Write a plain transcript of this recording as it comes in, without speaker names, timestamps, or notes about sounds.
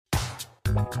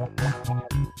Welcome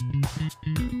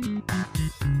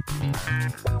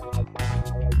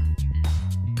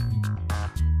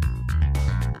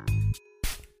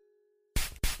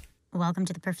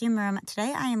to the perfume room.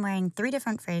 Today I am wearing 3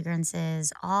 different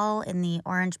fragrances, all in the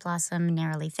Orange Blossom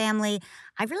Neroli family.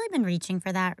 I've really been reaching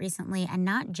for that recently, and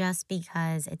not just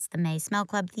because it's the May Smell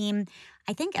Club theme.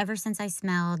 I think ever since I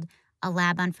smelled A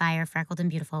Lab on Fire, Freckled and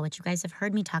Beautiful, which you guys have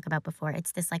heard me talk about before.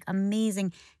 It's this like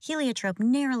amazing heliotrope,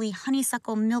 neroli,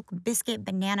 honeysuckle, milk, biscuit,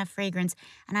 banana fragrance.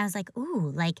 And I was like,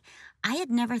 ooh, like I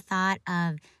had never thought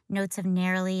of notes of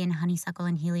neroli and honeysuckle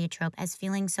and heliotrope as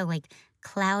feeling so like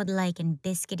cloud-like and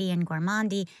biscuity and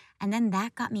gourmandy. And then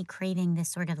that got me craving this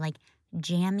sort of like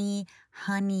jammy,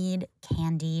 honeyed,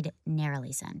 candied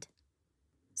neroli scent.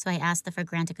 So I asked the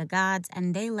Fragrantica gods,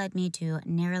 and they led me to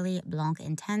Neroli Blanc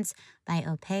Intense by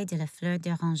Eau Paix de la Fleur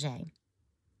d'Oranger.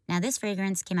 Now, this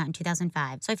fragrance came out in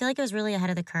 2005, so I feel like it was really ahead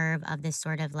of the curve of this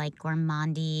sort of like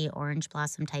gourmandy, orange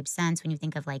blossom type scents when you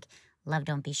think of like Love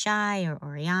Don't Be Shy or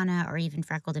Oriana or even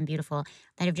Freckled and Beautiful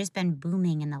that have just been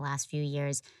booming in the last few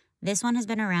years. This one has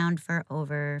been around for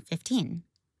over 15.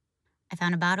 I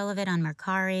found a bottle of it on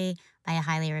Mercari by a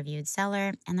highly reviewed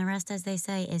seller, and the rest, as they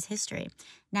say, is history.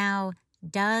 Now,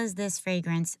 does this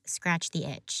fragrance scratch the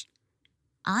itch?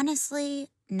 Honestly,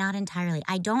 not entirely.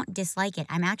 I don't dislike it.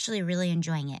 I'm actually really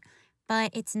enjoying it. But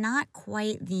it's not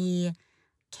quite the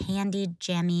candied,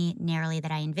 jammy neroli that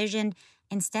I envisioned.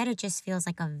 Instead, it just feels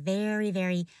like a very,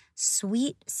 very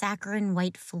sweet, saccharine,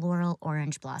 white, floral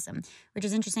orange blossom, which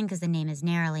is interesting because the name is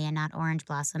neroli and not orange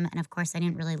blossom. And of course, I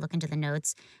didn't really look into the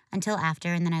notes until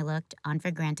after, and then I looked on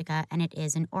Fragrantica, and it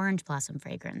is an orange blossom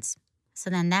fragrance. So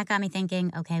then that got me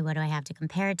thinking, okay, what do I have to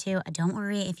compare it to? Don't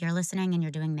worry if you're listening and you're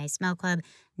doing May Smell Club.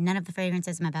 None of the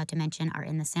fragrances I'm about to mention are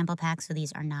in the sample pack, so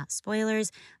these are not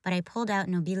spoilers. But I pulled out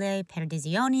Nobile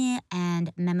Perdizioni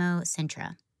and Memo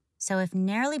Sintra. So if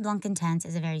Neroli Blanc Intense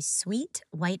is a very sweet,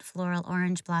 white floral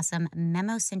orange blossom,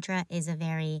 Memo Sintra is a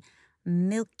very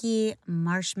milky,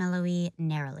 marshmallowy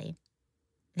neroli.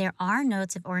 There are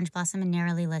notes of orange blossom and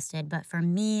neroli listed, but for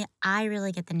me, I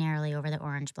really get the neroli over the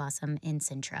orange blossom in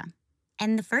Sintra.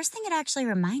 And the first thing it actually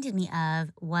reminded me of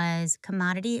was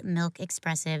Commodity Milk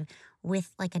Expressive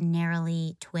with like a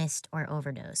neroli twist or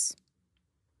overdose.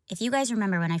 If you guys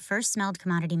remember when I first smelled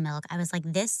Commodity Milk, I was like,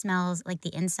 this smells like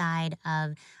the inside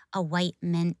of a white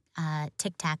mint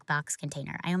Tic Tac box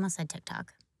container. I almost said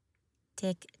TikTok.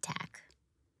 Tic Tac.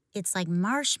 It's like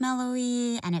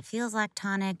marshmallowy and it feels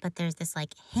lactonic, but there's this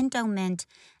like hint o' mint,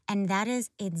 and that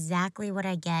is exactly what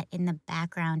I get in the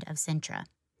background of Sintra.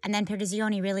 And then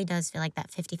Perdizioni really does feel like that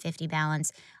 50-50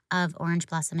 balance of orange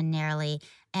blossom and neroli.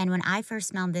 And when I first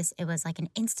smelled this, it was like an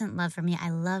instant love for me. I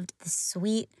loved the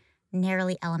sweet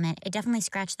neroli element. It definitely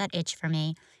scratched that itch for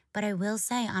me. But I will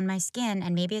say on my skin,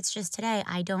 and maybe it's just today,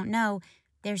 I don't know,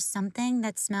 there's something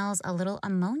that smells a little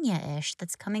ammonia-ish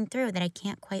that's coming through that I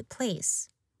can't quite place.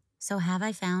 So have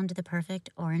I found the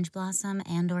perfect orange blossom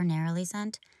and or neroli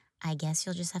scent? I guess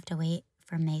you'll just have to wait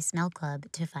for May Smell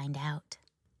Club to find out.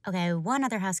 Okay, one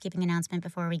other housekeeping announcement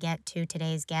before we get to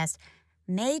today's guest.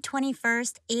 May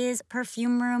 21st is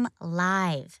Perfume Room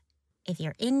Live. If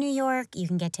you're in New York, you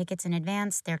can get tickets in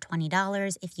advance. They're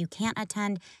 $20. If you can't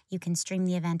attend, you can stream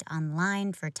the event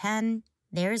online for $10.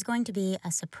 There is going to be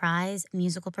a surprise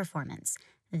musical performance.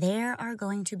 There are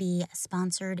going to be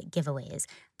sponsored giveaways.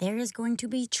 There is going to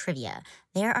be trivia.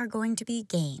 There are going to be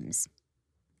games.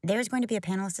 There's going to be a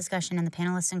panelist discussion, and the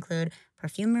panelists include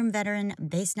Perfume Room veteran,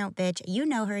 Bass Note Bitch, you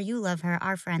know her, you love her,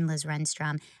 our friend Liz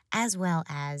Renstrom, as well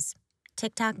as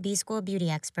TikTok B-School beauty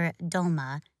expert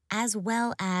Dolma, as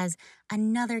well as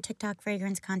another TikTok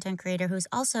fragrance content creator who's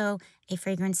also a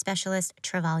fragrance specialist,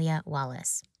 Travalia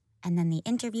Wallace. And then the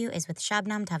interview is with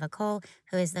Shabnam Tavakol,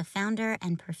 who is the founder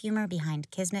and perfumer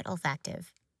behind Kismet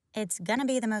Olfactive. It's gonna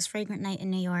be the most fragrant night in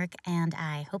New York, and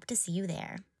I hope to see you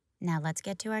there. Now let's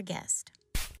get to our guest.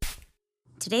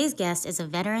 Today's guest is a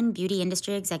veteran beauty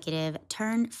industry executive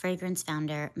turned fragrance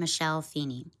founder, Michelle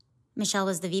Feeney. Michelle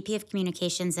was the VP of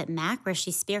Communications at MAC, where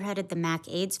she spearheaded the MAC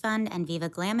AIDS Fund and Viva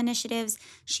Glam initiatives.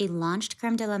 She launched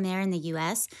Crème de la Mer in the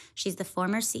U.S. She's the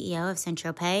former CEO of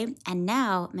Saint-Tropez, and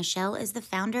now Michelle is the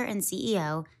founder and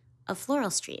CEO of Floral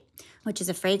Street, which is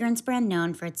a fragrance brand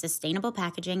known for its sustainable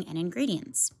packaging and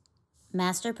ingredients.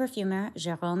 Master perfumer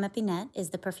Jérôme Epinette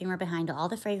is the perfumer behind all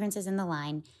the fragrances in the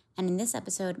line, and in this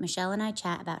episode, Michelle and I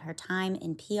chat about her time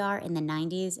in PR in the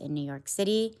 90s in New York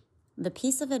City, the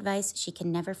piece of advice she can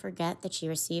never forget that she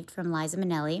received from Liza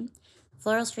Minnelli,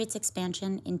 Floral Street's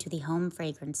expansion into the home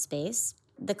fragrance space,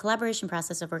 the collaboration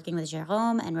process of working with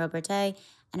Jérôme and Robertet,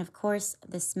 and of course,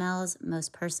 the smells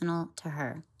most personal to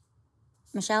her.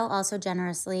 Michelle also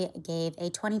generously gave a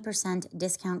 20%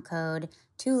 discount code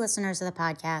to listeners of the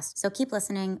podcast, so keep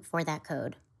listening for that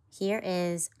code. Here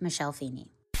is Michelle Feeney.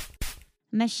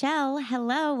 Michelle,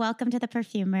 hello. Welcome to the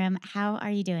Perfume Room. How are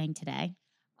you doing today?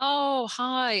 Oh,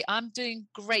 hi. I'm doing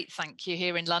great, thank you.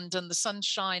 Here in London, the sun's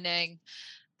shining,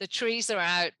 the trees are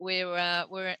out. We're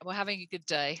having a good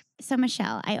day. So,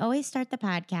 Michelle, I always start the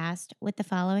podcast with the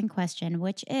following question,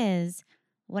 which is,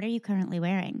 what are you currently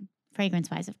wearing? Fragrance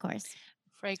wise, of course.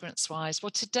 Fragrance wise, well,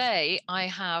 today I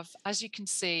have, as you can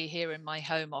see here in my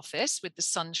home office with the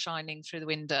sun shining through the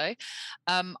window,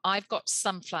 I've got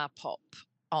Sunflower Pop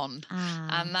on,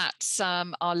 and that's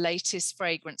our latest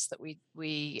fragrance that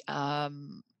we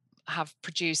have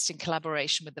produced in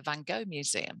collaboration with the Van Gogh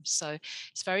Museum. So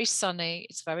it's very sunny,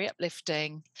 it's very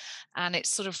uplifting, and it's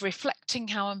sort of reflecting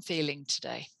how I'm feeling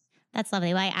today. That's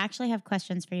lovely. Well, I actually have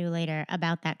questions for you later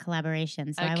about that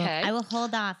collaboration. So Okay. I will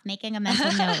hold off making a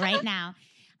mental note right now.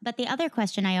 But the other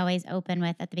question I always open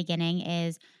with at the beginning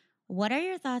is, what are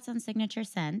your thoughts on signature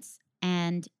scents?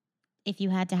 And if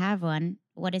you had to have one,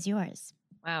 what is yours?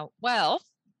 Wow. Well,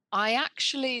 I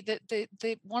actually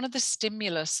the one of the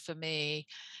stimulus for me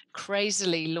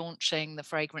crazily launching the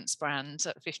fragrance brand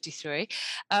at 53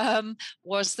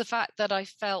 was the fact that I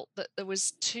felt that there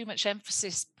was too much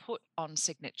emphasis put on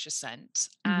signature scent,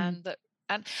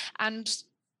 Mm-hmm. and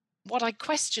what I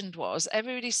questioned was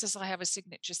everybody says I have a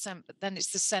signature scent, but then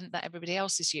it's the scent that everybody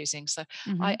else is using. So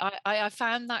Mm-hmm. I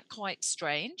found that quite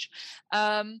strange.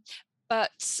 Um,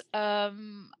 but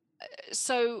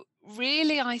so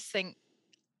really, I think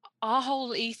our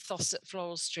whole ethos at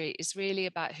Floral Street is really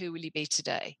about who will you be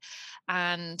today.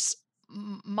 And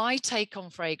my take on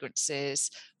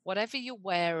fragrances, whatever you're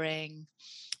wearing,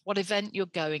 what event you're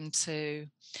going to,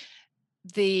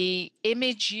 the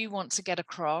image you want to get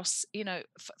across,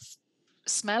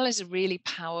 smell is a really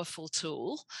powerful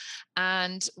tool,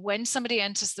 and when somebody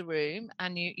enters the room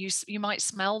and you might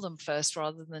smell them first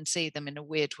rather than see them in a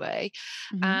weird way.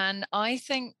 Mm-hmm. And I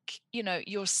think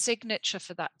your signature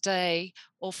for that day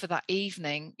or for that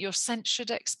evening, your scent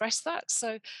should express that.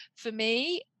 So for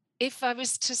me, if I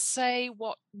was to say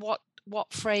what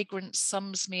fragrance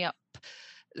sums me up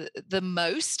the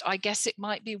most, I guess it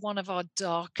might be one of our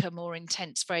darker, more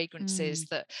intense fragrances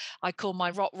that I call my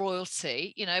rock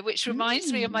royalty, which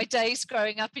reminds me of my days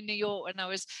growing up in New York when I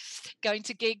was going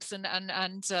to gigs and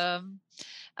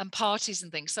parties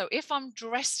and things. So if I'm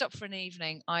dressed up for an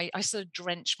evening, I sort of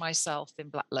drench myself in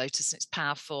Black Lotus, and it's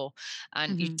powerful,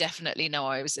 and you Mm-hmm. definitely know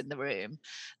I was in the room.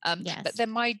 But Yes. then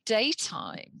my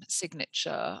daytime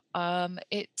signature,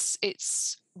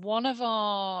 it's one of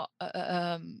our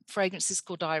fragrances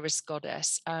called Iris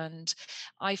Goddess, and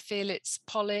I feel it's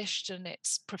polished and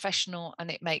it's professional, and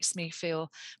it makes me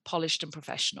feel polished and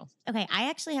professional. Okay, I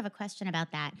actually have a question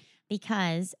about that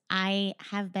because I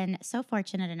have been so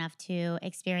fortunate enough to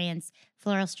experience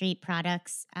Floral Street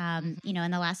products, Mhm.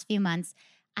 in the last few months.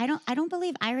 I don't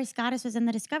believe Iris Goddess was in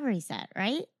the Discovery set,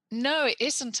 right? No, it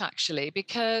isn't actually,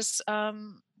 because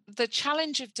the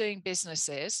challenge of doing business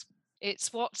is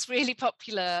it's what's really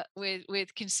popular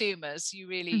with consumers. Hmm.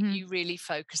 You really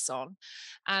focus on,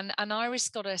 and Iris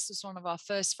Goddess was one of our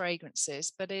first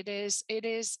fragrances, but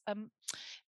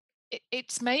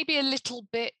it's maybe a little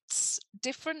bit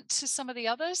different to some of the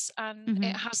others, and Hmm.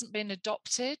 it hasn't been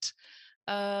adopted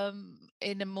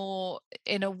in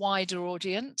a wider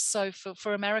audience. So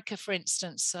for America, for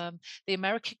instance, the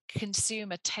American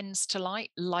consumer tends to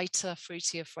like lighter,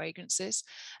 fruitier fragrances,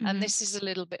 and Hmm. this is a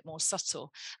little bit more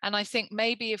subtle. And I think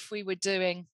maybe if we were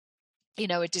doing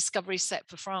a discovery set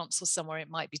for France or somewhere, it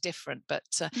might be different, but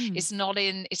Mm. it's not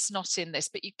in this,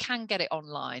 but you can get it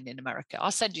online in America.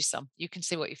 I'll send you some, you can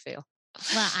see what you feel.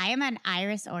 Well, I am an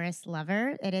Iris Oris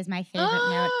lover. It is my favorite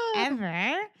note Oh,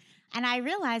 ever. And I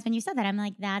realized when you said that, I'm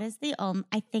like, that is the only,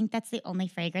 I think that's the only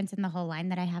fragrance in the whole line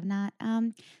that I have not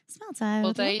smelled. So I well,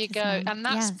 would there love you to go. smell. And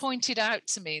that's Yes. pointed out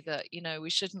to me that, we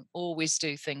shouldn't always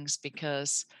do things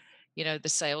because, the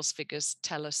sales figures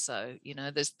tell us so.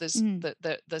 Mm.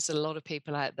 There's a lot of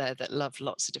people out there that love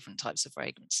lots of different types of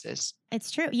fragrances. It's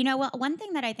true. You know, well, one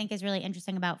thing that I think is really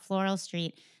interesting about Floral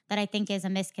Street that I think is a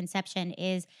misconception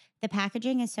is the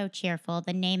packaging is so cheerful.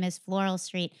 The name is Floral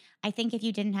Street. I think if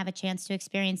you didn't have a chance to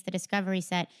experience the Discovery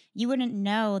set, you wouldn't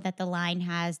know that the line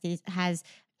has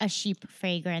a sheep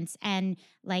fragrance and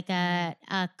like Mm.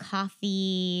 a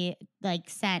coffee like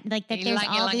scent. Like that there's Ylang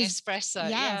all ylang these. espresso, yeah.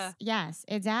 Yes, yes,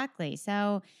 exactly.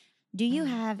 So, do you Mm.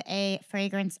 have a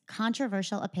fragrance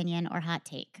controversial opinion or hot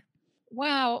take?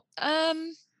 Wow.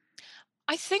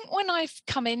 I think when I've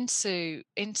come into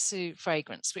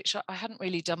fragrance, which I hadn't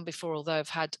really done before, although I've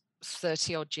had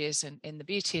 30 odd years in the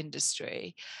beauty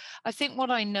industry, I think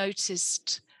what I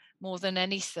noticed more than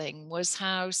anything was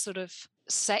how sort of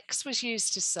sex was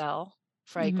used to sell Mhm.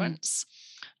 fragrance,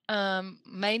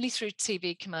 mainly through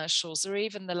TV commercials or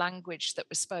even the language that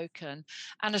was spoken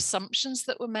and assumptions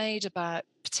that were made about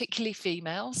particularly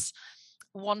females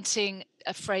wanting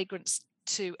a fragrance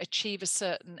to achieve a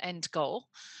certain end goal.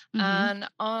 Mhm. And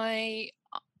I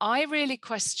really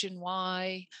question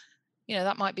why,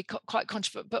 that might be quite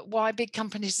controversial, but why big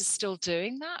companies are still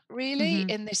doing that really Mhm.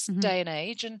 in this Mhm. day and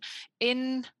age. And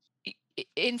in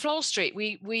in Floral Street,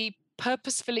 we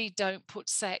purposefully don't put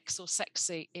sex or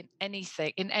sexy in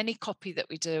anything, in any copy that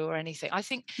we do or anything. I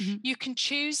think Mhm. you can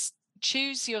choose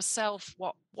yourself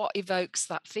what evokes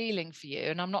that feeling for you.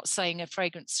 And I'm not saying a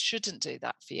fragrance shouldn't do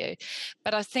that for you,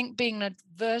 but I think being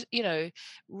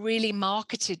really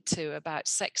marketed to about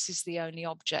sex is the only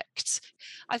object.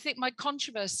 I think my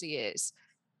controversy is,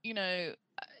 you know,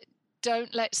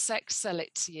 don't let sex sell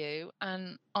it to you.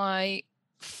 And I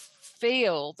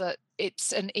feel that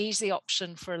it's an easy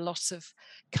option for a lot of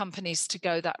companies to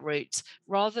go that route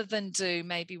rather than do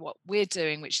maybe what we're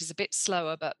doing, which is a bit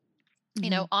slower, but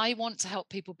Mhm. I want to help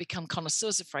people become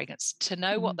connoisseurs of fragrance, to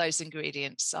know what Mhm. those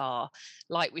ingredients are,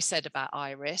 like we said about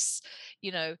iris,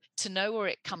 to know where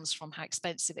it comes from, how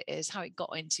expensive it is, how it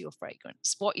got into your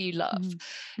fragrance, what you love. Mhm.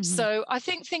 Mhm. So I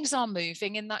think things are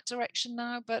moving in that direction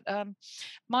now. But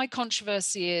my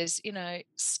controversy is,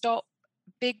 stop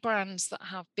big brands that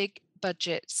have big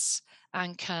budgets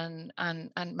and can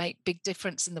and make big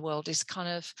difference in the world is kind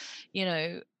of,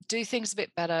 do things a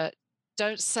bit better.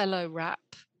 Don't cello wrap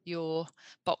your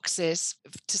boxes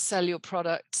to sell your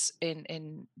products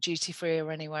in duty free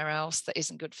or anywhere else that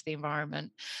isn't good for the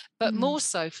environment, but Mhm. more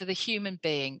so for the human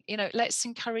being. Let's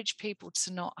encourage people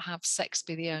to not have sex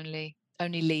be the only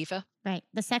lever. Right.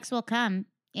 The sex will come,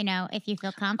 if you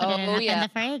feel confident Oh enough in yeah. the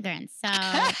fragrance. So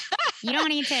you don't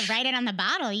need to write it on the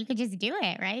bottle. You could just do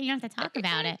it, right? You don't have to talk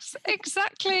about it.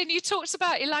 Exactly. And you talked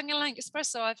about Ylang Ylang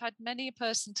Espresso. I've had many a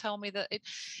person tell me that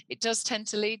it does tend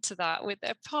to lead to that with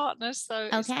their partner. So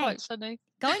it's Okay. quite funny.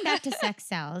 Going back to sex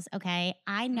sells, okay,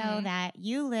 I know Mm, that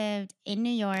you lived in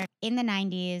New York in the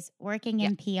 90s working yeah.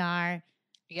 in PR.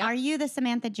 Yeah. Are you the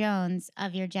Samantha Jones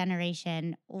of your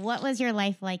generation? What was your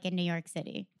life like in New York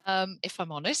City? If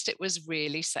I'm honest, it was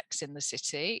really Sex in the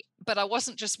City, but I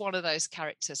wasn't just one of those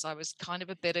characters. I was kind of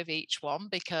a bit of each one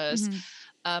because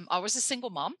Mhm. I was a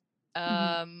single mom.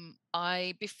 Mhm.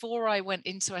 I before I went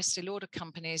into Estee Lauder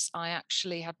companies, I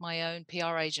actually had my own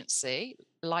PR agency,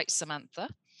 like Samantha.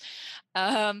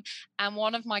 Um, and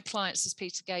one of my clients is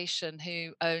Peter Gatien,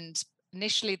 who owned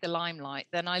initially the Limelight.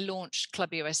 Then I launched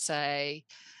Club USA,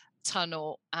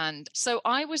 Tunnel, and so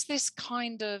I was this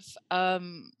kind of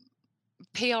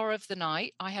PR of the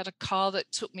night. I had a car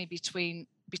that took me between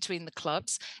the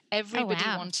clubs. Oh, Everybody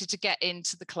wow. wanted to get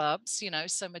into the clubs,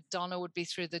 so Madonna would be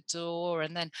through the door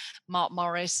and then Mark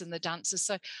Morris and the dancers.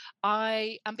 So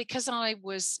and because I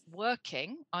was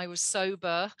working, I was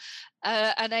sober,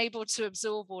 and able to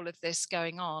absorb all of this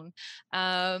going on.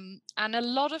 And a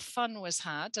lot of fun was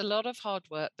had, a lot of hard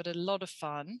work, but a lot of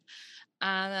fun.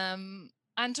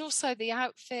 And also the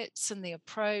outfits and the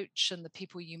approach and the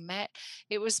people you met,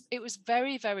 it was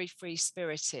very, very free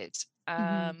spirited.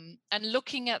 Mhm. And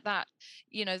looking at that,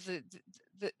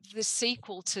 the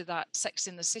sequel to that Sex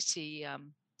in the City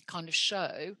kind of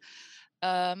show,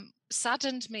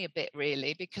 saddened me a bit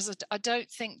really, because I don't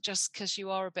think just because you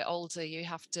are a bit older you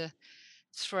have to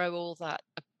throw all that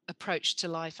approach to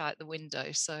life out the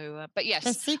window. So but The yes,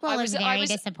 i sequel is was i very was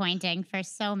disappointing for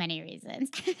so many reasons.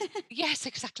 Yes,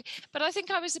 exactly. But I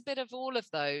think I was a bit of all of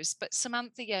those. But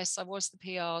Samantha, yes, I was the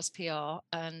PR's PR,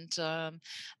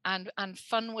 and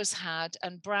fun was had,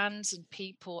 and brands and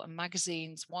people and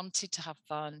magazines wanted to have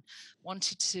fun,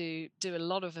 wanted to do a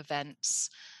lot of events,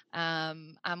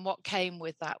 and what came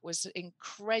with that was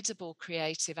incredible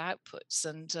creative outputs.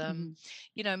 And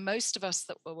Mhm. most of us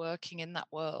that were working in that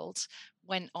world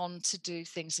went on to do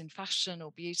things in fashion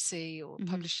or beauty or Mhm.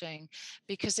 publishing,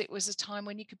 because it was a time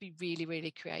when you could be really,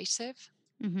 really creative.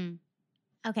 Mhm.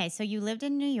 Okay, so you lived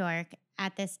in New York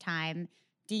at this time.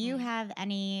 Do you Mm. have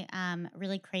any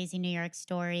really crazy New York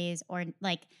stories or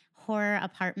like horror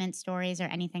apartment stories or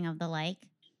anything of the like?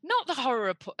 Not the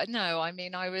horror. No, I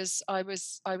mean, I was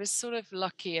sort of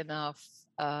lucky enough.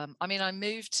 I mean, I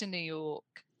moved to New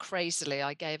York crazily.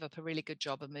 I gave up a really good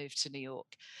job and moved to New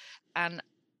York, and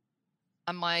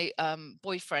my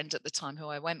boyfriend at the time, who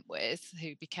I went with,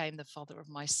 who became the father of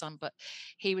my son, but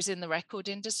he was in the record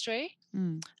industry.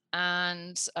 Mm.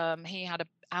 and he had an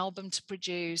album to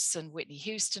produce, and Whitney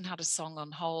Houston had a song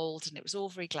on hold, and it was all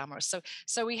very glamorous.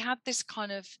 So we had this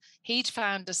kind of, he'd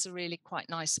found us a really quite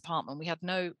nice apartment. We had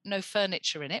no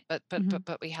furniture in it, Hmm.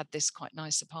 but we had this quite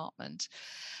nice apartment.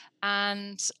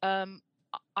 And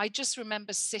I just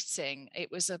remember sitting,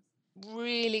 it was a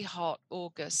really hot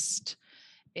August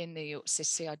in New York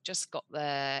City. I just got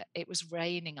there. It was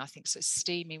raining, I think, so it's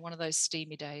steamy, one of those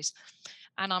steamy days.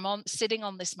 And I'm sitting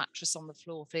on this mattress on the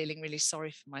floor, feeling really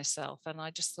sorry for myself. And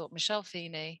I just thought, Michelle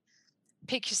Feeney,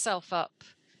 pick yourself up.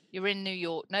 You're in New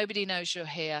York. Nobody knows you're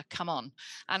here. Come on.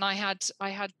 And I had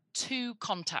two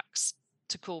contacts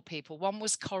to call people. One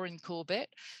was Corinne Corbett,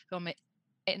 who I'm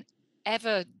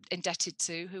ever indebted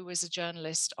to, who was a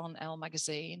journalist on Elle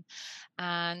magazine,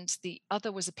 and the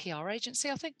other was a PR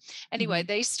agency, I think. Anyway, Hmm.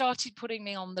 they started putting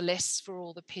me on the list for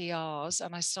all the PRs,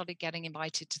 and I started getting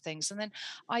invited to things. And then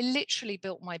I literally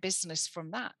built my business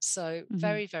from that. So Hmm.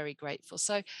 very, very grateful.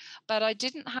 So, but I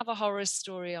didn't have a horror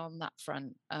story on that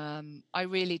front. I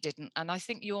really didn't. And I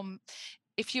think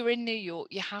if you're in New York,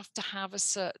 you have to have a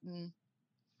certain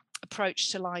approach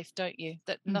to life, don't you?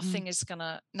 That Hmm. nothing is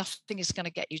gonna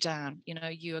get you down.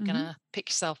 You are Hmm. gonna pick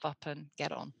yourself up and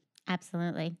get on.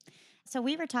 Absolutely. So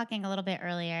we were talking a little bit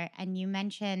earlier, and you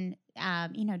mentioned,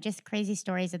 just crazy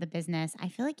stories of the business. I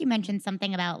feel like you Mm. mentioned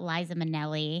something about Liza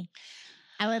Minnelli.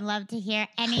 I would love to hear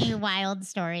any wild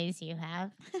stories you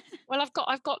have. Well,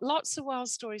 I've got lots of wild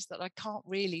stories that I can't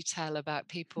really tell about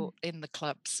people in the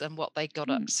clubs and what they got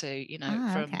up Mm. to,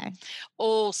 Ah, from okay.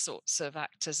 all sorts of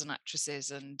actors and actresses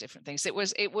and different things. It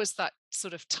was that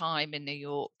sort of time in New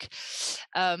York.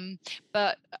 Um,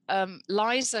 but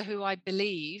Liza, who I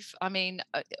believe, I mean,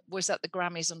 was at the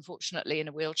Grammys, unfortunately, in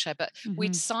a wheelchair, but we'd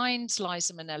Hmm. signed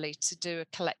Liza Minnelli to do a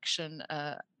collection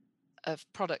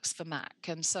of products for Mac.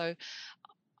 And so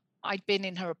I'd been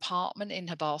in her apartment, in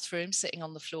her bathroom, sitting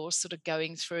on the floor, sort of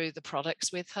going through the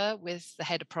products with her, with the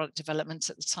head of product development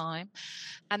at the time.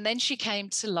 And then she came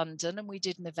to London and we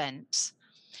did an event.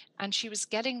 And she was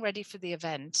getting ready for the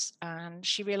event and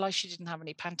she realized she didn't have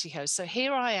any pantyhose. So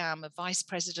here I am, a vice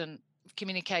president of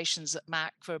communications at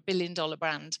Mac for $1 billion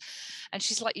brand. And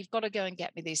she's like, you've got to go and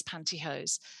get me these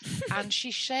pantyhose. And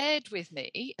she shared with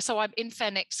me, so I'm in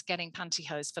Phoenix getting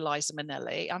pantyhose for Liza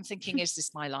Minnelli. I'm thinking, is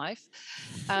this my life?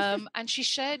 And she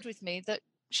shared with me that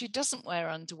she doesn't wear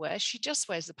underwear. She just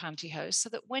wears the pantyhose so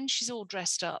that when she's all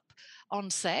dressed up on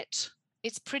set,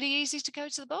 it's pretty easy to go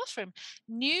to the bathroom.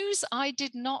 News I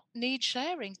did not need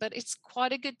sharing, but it's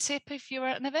quite a good tip if you're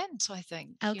at an event, I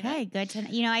think. Okay, good to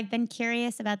know. I've been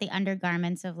curious about the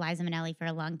undergarments of Liza Minnelli for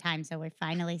a long time, so we're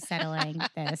finally settling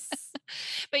this.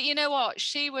 But you know what?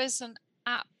 She was an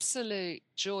absolute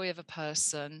joy of a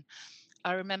person.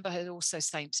 I remember her also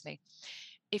saying to me,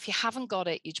 if you haven't got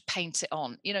it, you paint it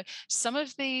on. Some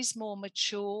of these more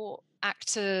mature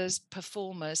actors,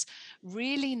 performers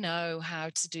really know how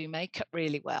to do makeup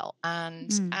really well and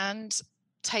Mm. and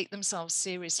take themselves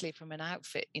seriously from an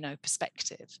outfit,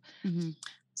 perspective. Mhm.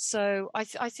 So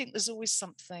I think there's always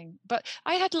something. But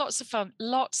I had lots of fun,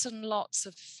 lots and lots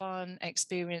of fun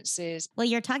experiences. Well,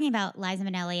 you're talking about Liza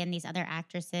Minnelli and these other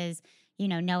actresses,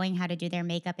 knowing how to do their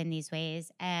makeup in these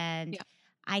ways. And Yeah.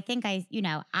 I think I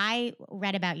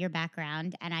read about your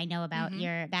background and I know about Hmm.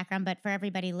 your background, but for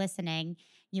everybody listening,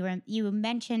 you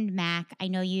mentioned Mac. I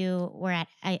know you were at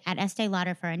Estee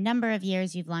Lauder for a number of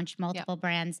years. You've launched Yeah. multiple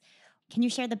brands. Can you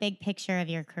share the big picture of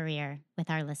your career with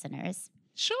our listeners?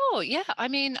 Sure, yeah. I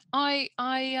mean, I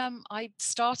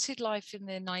started life in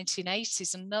the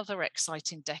 1980s, another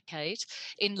exciting decade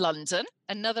in London,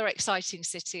 another exciting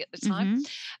city at the time.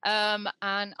 Mhm.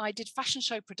 And I did fashion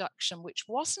show production, which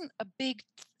wasn't a big,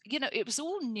 it was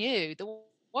all new.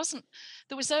 Wasn't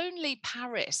there was only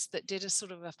Paris that did a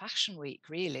sort of a fashion week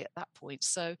really at that point.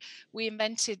 So we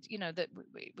invented, that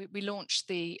we launched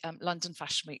the London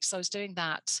Fashion Week. So I was doing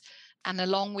that, and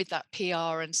along with that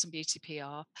PR and some beauty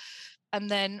PR. And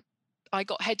then I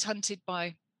got headhunted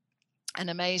by an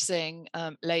amazing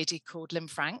lady called Lynn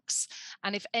Franks.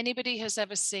 And if anybody has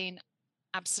ever seen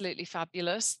Absolutely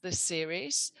Fabulous, the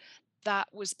series, that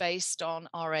was based on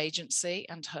our agency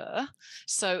and her.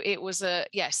 So it was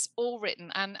yes, all written.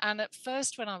 And at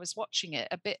first when I was watching it,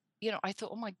 a bit, I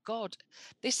thought, oh my God,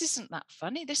 this isn't that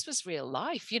funny. This was real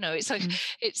life. It's like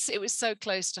Mhm. it was so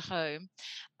close to home.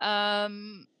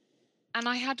 Um, and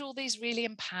I had all these really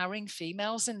empowering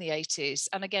females in the 80s.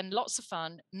 And again, lots of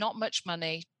fun, not much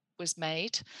money was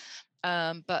made.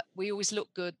 But we always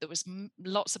looked good. There was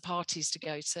lots of parties to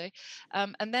go to.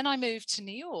 And then I moved to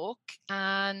New York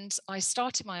and I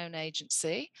started my own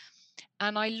agency.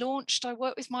 And I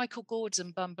worked with Michael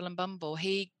Gordon, Bumble and Bumble.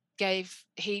 He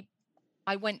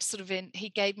I went sort of in, he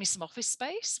gave me some office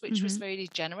space, which was Mhm. very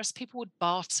generous. People would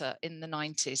barter in the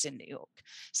 90s in New York.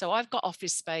 So I've got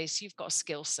office space, you've got a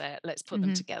skill set, let's put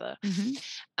them Mhm. together.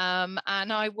 Mhm.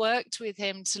 And I worked with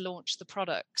him to launch the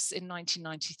products in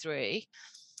 1993.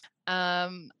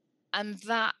 And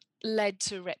that led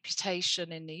to a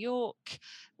reputation in New York,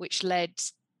 which led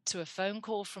to a phone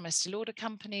call from Estee Lauder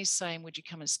companies saying, would you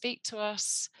come and speak to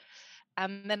us?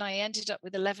 And then I ended up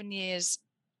with 11 years,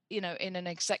 in an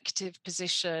executive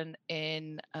position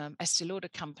in Estee Lauder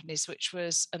companies, which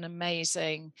was an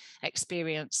amazing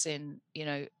experience in,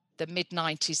 the mid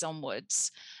 90s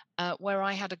onwards, where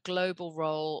I had a global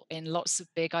role in lots of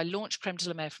I launched Creme de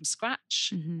la Mer from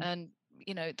scratch. Mhm. And,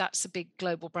 that's a big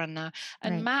global brand now.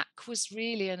 And Right. MAC was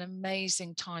really an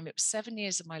amazing time. It was 7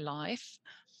 years of my life.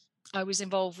 I was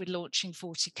involved with launching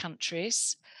 40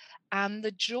 countries. And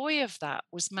the joy of that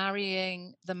was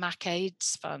marrying the MAC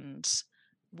AIDS Fund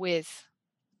with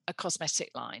a cosmetic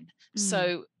line. Mm.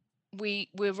 So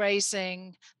we're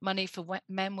raising money for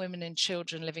men, women, and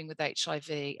children living with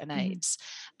HIV and Mhm. AIDS.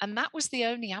 And that was the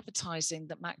only advertising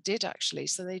that MAC did, actually.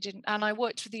 So they didn't. And I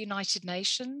worked for the United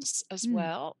Nations as Mm.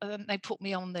 well. And they put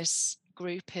me on this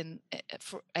group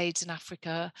for AIDS in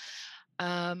Africa.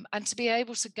 And to be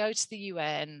able to go to the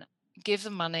UN, give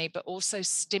them money, but also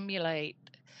stimulate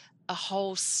a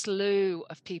whole slew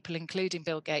of people, including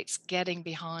Bill Gates, getting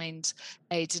behind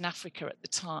AIDS in Africa at the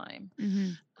time.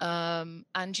 Mhm. And,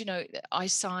 I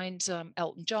signed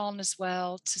Elton John as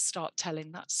well to start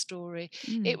telling that story.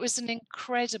 It Mm. was an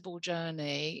incredible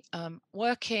journey,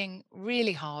 working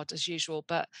really hard as usual,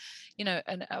 but,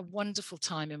 a wonderful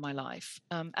time in my life.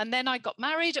 And then I got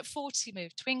married at 40,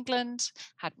 moved to England,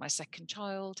 had my second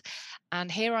child,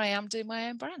 and here I am doing my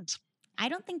own brand. I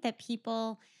don't think that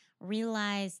people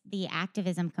realize the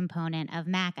activism component of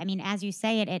Mac. I mean, as you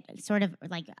say it, it sort of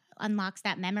like unlocks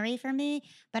that memory for me.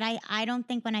 But I don't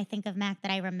think when I think of Mac that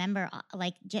I remember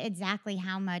like exactly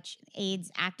how much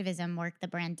AIDS activism work the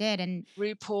brand did. And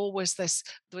RuPaul was the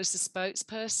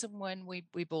spokesperson when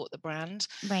we bought the brand.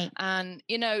 right. And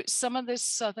some of the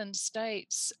southern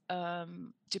states,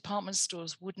 department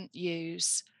stores wouldn't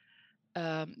use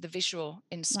the visual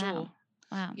in Wow. store.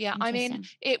 Wow. Yeah, I mean,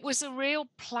 Interesting. it was a real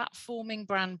platforming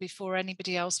brand before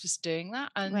anybody else was doing that.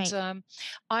 And Right.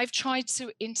 I've tried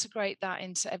to integrate that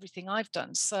into everything I've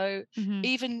done. So Hmm.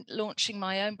 even launching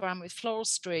my own brand with Floral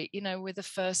Street, we're the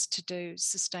first to do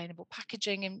sustainable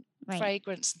packaging and Right.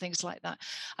 fragrance and things like that.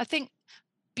 I think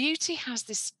beauty has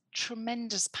this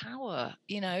tremendous power.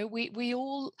 We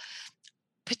all,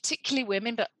 particularly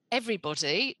women, but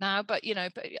everybody now, but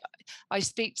I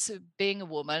speak to being a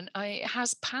woman, it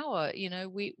has power.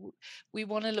 We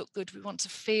want to look good, we want to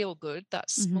feel good.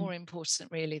 That's Hmm. more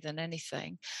important really than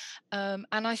anything. And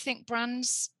I think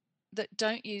brands that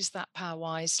don't use that power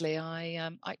wisely,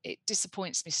 it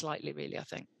disappoints me slightly, really, I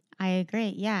think. I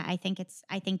agree. Yeah, I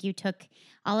think you took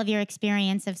all of your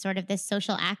experience of sort of this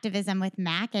social activism with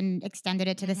Mac and extended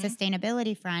it to the Hmm.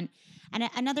 sustainability front. And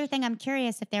another thing I'm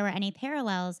curious if there were any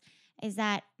parallels is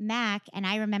that Mac, and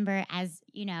I remember as,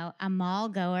 a mall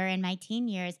goer in my teen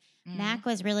years, Hmm. Mac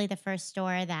was really the first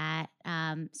store that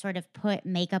sort of put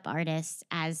makeup artists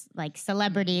as like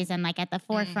celebrities Hmm. and like at the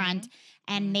forefront Hmm.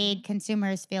 and Hmm. made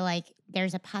consumers feel like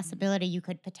there's a possibility you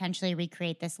could potentially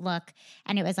recreate this look,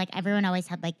 and it was like everyone always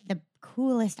had like the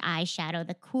coolest eyeshadow,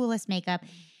 the coolest makeup.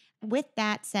 Hmm. With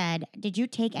that said, did you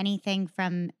take anything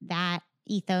from that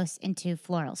ethos into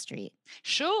Floral Street?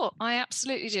 Sure, I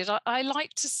absolutely did. I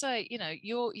like to say,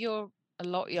 you're a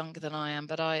lot younger than I am,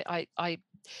 but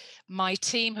my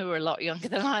team who are a lot younger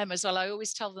than I am as well. I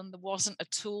always tell them there wasn't a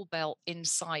tool belt in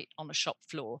sight on a shop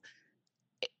floor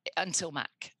until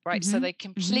Mac, right? So Mm-hmm. they Mm-hmm.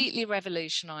 completely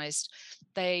revolutionized.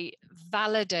 They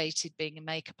validated being a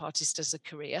makeup artist as a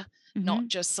career, Mm-hmm. not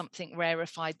just something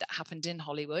rarefied that happened in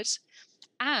Hollywood.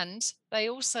 And they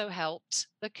also helped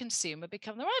the consumer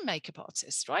become their own makeup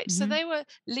artist, right? So Mm-hmm. they were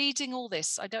leading all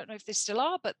this. I don't know if they still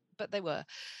are, but they were.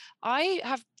 I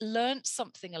have learned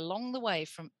something along the way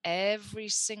from every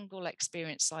single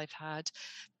experience I've had.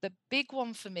 The big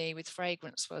one for me with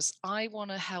fragrance was I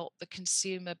want to help the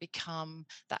consumer become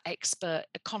that expert,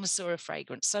 a connoisseur of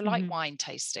fragrance. So, like Mm-hmm. wine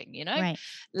tasting, Right.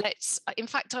 in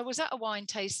fact, I was at a wine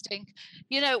tasting,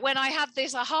 when I had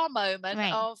this aha moment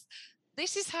Right. of,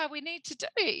 this is how we need to do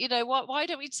it. Why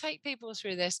don't we take people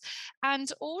through this? And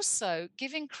also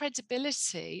giving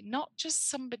credibility, not just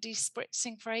somebody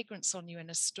spritzing fragrance on you in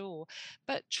a store,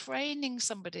 but training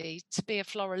somebody to be a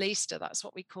floralista. That's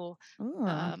what we call, Ooh.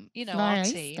 our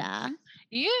team. Florista.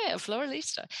 Yeah, a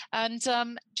floralista. And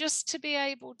just to be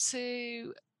able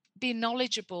to be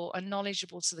knowledgeable and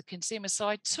knowledgeable to the consumer. So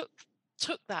I took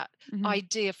took that Mhm.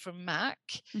 idea from Mac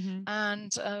Mhm.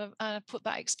 and put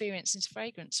that experience into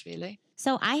fragrance, really.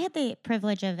 So I had the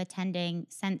privilege of attending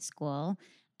Scent School,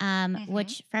 Hmm.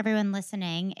 which for everyone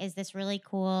listening is this really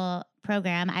cool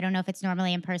program. I don't know if it's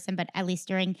normally in person, but at least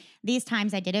during these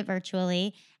times I did it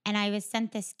virtually. And I was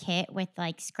sent this kit with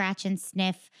like scratch and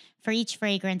sniff for each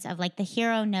fragrance of like the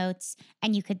hero notes.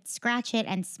 And you could scratch it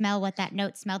and smell what that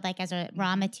note smelled like as a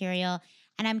raw Hmm. material.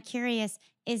 And I'm curious,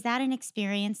 is that an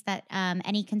experience that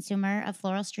any consumer of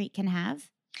Floral Street can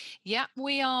have? Yeah,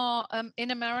 we are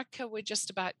in America. We're just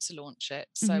about to launch it,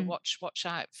 so Hmm. watch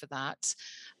out for that.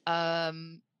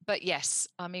 But yes,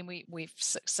 I mean we've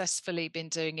successfully been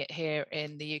doing it here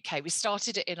in the UK. We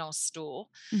started it in our store,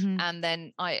 Hmm. and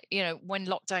then when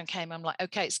lockdown came, I'm like,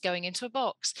 okay, it's going into a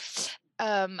box.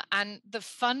 And the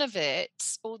fun of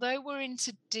it, although we're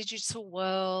into digital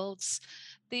worlds,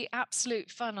 the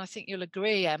absolute fun, I think you'll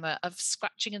agree, Emma, of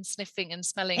scratching and sniffing and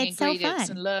smelling It's so ingredients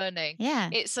and fun. learning. Yeah.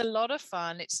 It's a lot of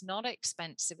fun. It's not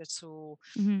expensive at all.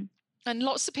 Mhm. And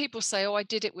lots of people say, oh, I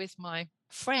did it with my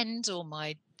friend or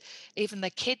my even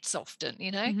their kids often,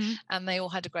 Mhm. and they all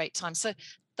had a great time. So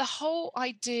the whole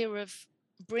idea of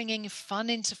bringing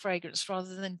fun into fragrance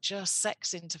rather than just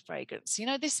sex into fragrance,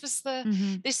 Mhm.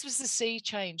 this was the sea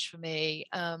change for me.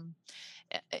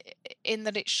 In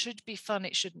that it should be fun,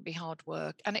 it shouldn't be hard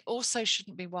work, and it also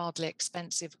shouldn't be wildly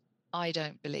expensive. I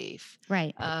don't believe,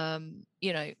 Right.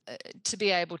 to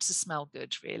be able to smell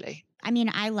good, really. I mean,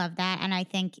 I love that, and I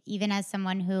think even as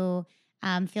someone who,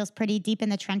 feels pretty deep in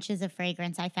the trenches of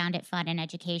fragrance, I found it fun and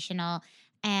educational,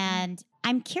 Mm. and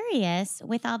I'm curious,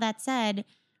 with all that said,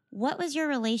 what was your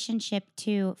relationship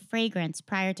to fragrance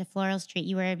prior to Floral Street?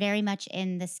 You were very much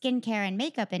in the skincare and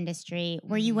makeup industry.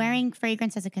 Were you Mm. wearing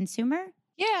fragrance as a consumer?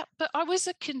 Yeah, but I was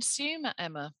a consumer,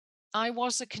 Emma. I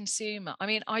was a consumer. I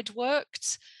mean, I'd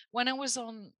worked when I was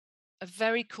on a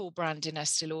very cool brand in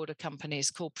Estee Lauder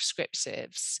companies called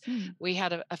Prescriptives. Mm. We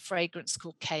had a fragrance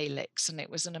called Calyx, and it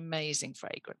was an amazing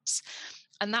fragrance.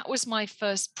 And that was my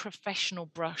first professional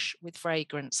brush with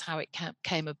fragrance, how it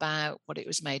came about, what it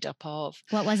was made up of.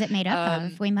 What was it made up of?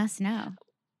 Um, We must know.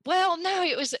 well, no,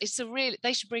 it's a real,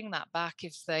 they should bring that back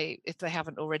if they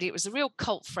haven't already. It was a real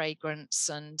cult fragrance.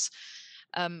 And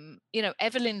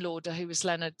Evelyn Lauder, who was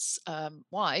Leonard's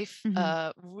wife,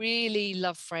 Mhm. really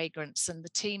loved fragrance, and the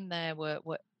team there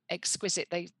were exquisite.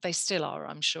 They still are,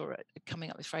 I'm sure, at coming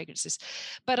up with fragrances.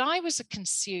 But I was a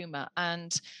consumer,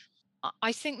 and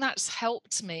I think that's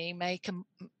helped me make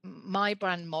my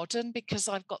brand modern because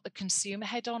I've got the consumer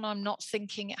head on. I'm not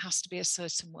thinking it has to be a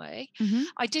certain way. Mhm.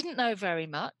 I didn't know very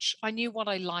much. I knew what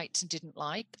I liked and didn't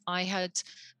like. I had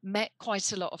met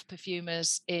quite a lot of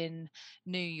perfumers in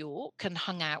New York and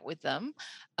hung out with them.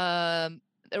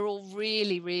 They're all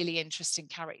really, really interesting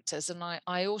characters. And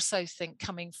I also think,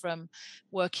 coming from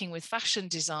working with fashion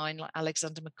design like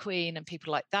Alexander McQueen and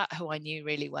people like that, who I knew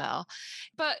really well,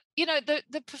 but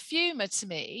the perfumer to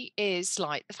me is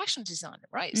like the fashion designer,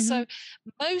 right? Mhm. So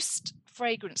most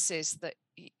fragrances that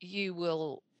you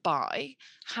will buy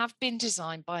have been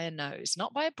designed by a nose,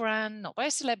 not by a brand, not by a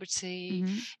celebrity.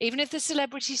 Mhm. Even if the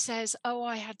celebrity says, oh,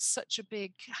 I had such a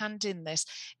big hand in this,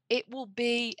 it will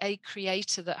be a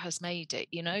creator that has made it.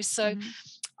 So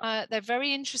Mhm. they're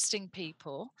very interesting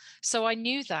people. So I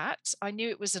knew that. I knew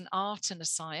it was an art and a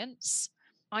science.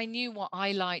 I knew what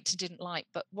I liked and didn't like,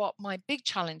 but what my big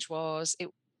challenge was,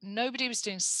 nobody was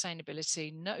doing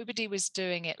sustainability. Nobody was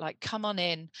doing it like, come on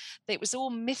in. It was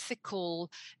all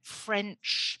mythical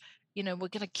French. We're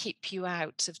going to keep you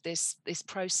out of this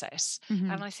process. And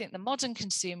Mhm. I think the modern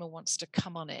consumer wants to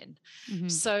come on in. Mhm.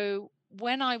 So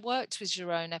when I worked with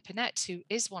Jerome Epinette, who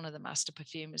is one of the master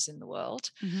perfumers in the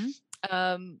world, Mhm.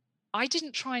 um, I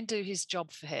didn't try and do his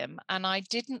job for him. And I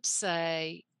didn't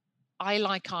say, I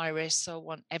like iris, so I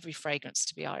want every fragrance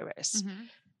to be iris. Mhm.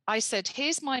 I said,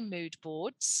 here's my mood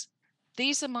boards.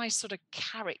 These are my sort of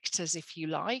characters, if you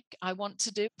like. I want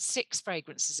to do 6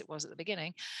 fragrances, it was at the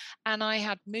beginning. And I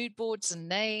had mood boards and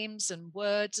names and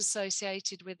words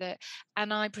associated with it.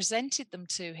 And I presented them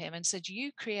to him and said,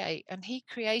 you create. And he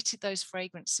created those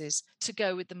fragrances to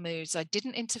go with the moods. I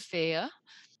didn't interfere.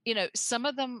 Some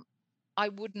of them I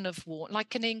wouldn't have worn,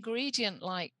 like an ingredient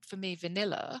like, for me,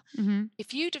 vanilla. Mhm.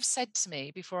 If you'd have said to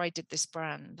me before I did this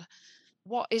brand,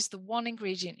 what is the one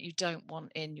ingredient you don't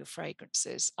want in your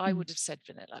fragrances? I Mhm. would have said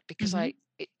vanilla because Mhm.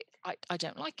 I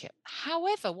don't like it.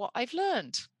 However, what I've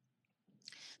learned,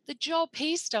 the job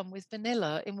he's done with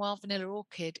vanilla in Wild Vanilla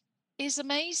Orchid is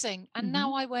amazing. And now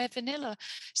Mhm. I wear vanilla.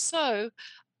 So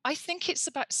I think it's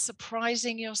about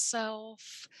surprising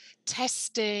yourself,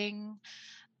 testing,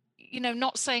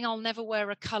 not saying I'll never wear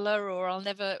a color, or I'll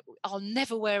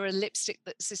never wear a lipstick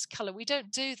that's this color. We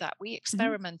don't do that. We Mhm.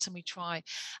 experiment and we try.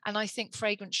 And I think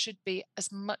fragrance should be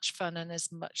as much fun and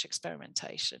as much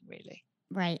experimentation, really.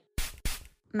 Right.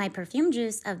 My perfume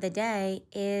juice of the day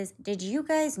is, did you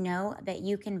guys know that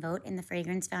you can vote in the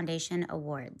Fragrance Foundation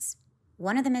Awards?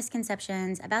 One of the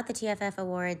misconceptions about the TFF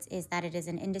Awards is that it is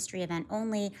an industry event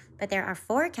only, but there are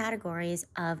four categories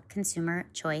of consumer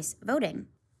choice voting.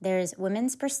 There's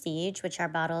women's prestige, which are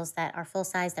bottles that are full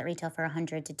size that retail for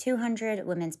 100 to 200,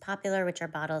 women's popular, which are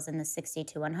bottles in the 60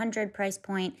 to 100 price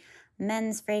point,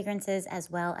 men's fragrances, as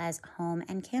well as home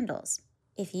and candles.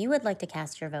 If you would like to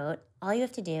cast your vote, all you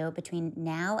have to do between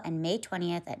now and May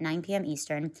 20th at 9 p.m.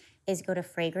 Eastern is go to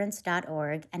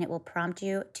fragrance.org and it will prompt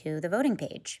you to the voting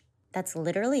page. That's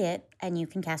literally it, and you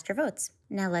can cast your votes.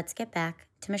 Now let's get back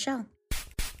to Michelle.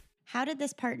 How did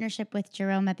this partnership with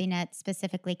Jerome Epinette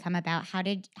specifically come about? How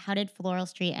did Floral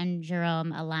Street and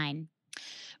Jerome align?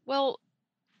 Well,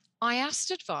 I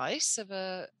asked advice of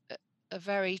a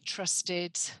very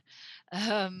trusted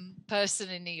person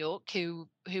in New York who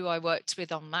I worked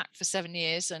with on Mac for 7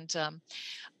 years, and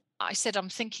I said, I'm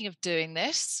thinking of doing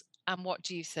this. And what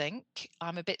do you think?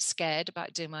 I'm a bit scared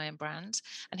about doing my own brand.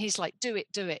 And he's like, do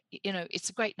it, do it. It's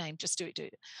a great name. Just do it, do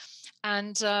it.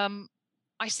 And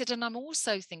I said, and I'm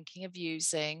also thinking of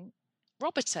using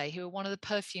Robertet, who are one of the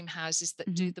perfume houses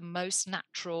that do Mhm. the most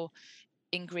natural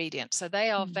ingredients. So they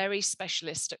are Mm. very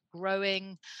specialist at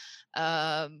growing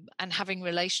and having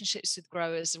relationships with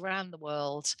growers around the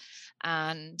world.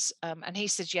 And he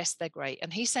said, yes, they're great.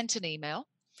 And he sent an email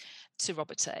to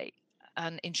Robertet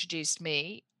and introduced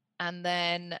me. And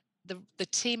then the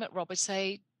team at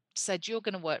Robertet said, you're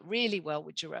going to work really well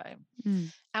with Jerome.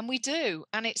 Mm. And we do.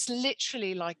 And it's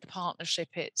literally like a partnership.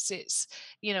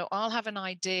 I'll have an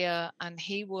idea and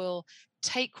he will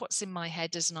take what's in my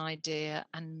head as an idea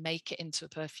and make it into a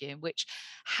perfume, which,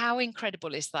 how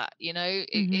incredible is that?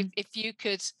 Mhm. If you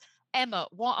could, Emma,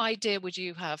 what idea would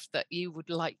you have that you would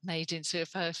like made into a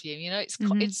perfume?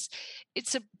 Mhm.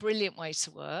 It's a brilliant way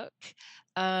to work.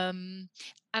 Um,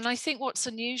 and I think what's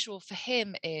unusual for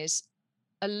him is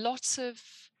a lot of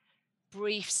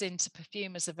briefs into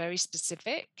perfumers are very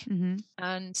specific, Mhm.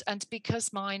 and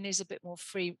because mine is a bit more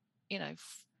free,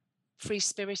 free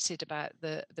spirited about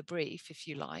the brief, if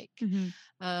you like. Mhm.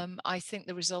 I think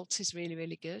the result is really,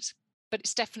 really good, but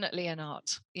it's definitely an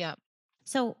art. Yeah.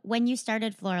 So when you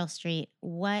started Floral Street,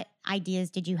 what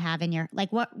ideas did you have in your,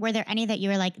 like, what were there any that you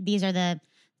were like, these are the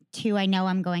two I know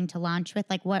I'm going to launch with?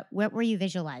 Like, what were you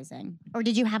visualizing? Or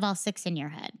did you have all six in your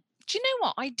head? Do you know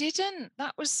what? I didn't.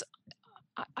 That was.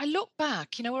 I look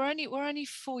back. We're only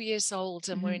 4 years old,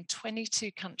 and we're Mhm. in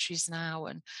 22 countries now,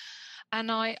 and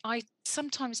I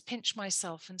sometimes pinch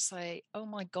myself and say, oh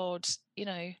my God,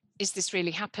 is this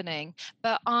really happening?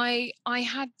 But I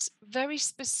had very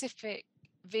specific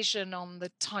vision on the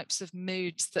types of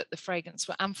moods that the fragrance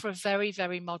were, and for a very,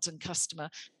 very modern customer,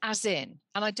 as in,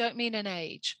 and I don't mean an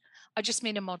age, I just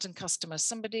mean a modern customer,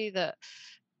 somebody that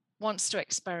wants to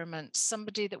experiment,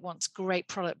 somebody that wants great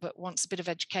product but wants a bit of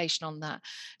education on that,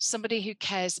 somebody who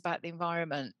cares about the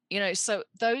environment. So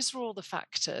those were all the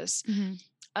factors. Mhm.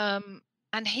 um,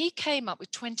 and he came up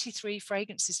with 23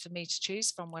 fragrances for me to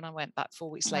choose from. When I went back 4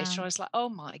 weeks later, I Wow. was like, oh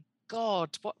my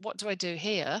God, what do I do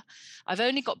here? I've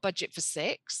only got budget for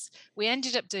 6. We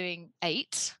ended up doing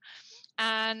 8.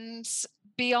 And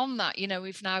beyond that,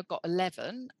 we've now got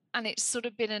 11. And it's sort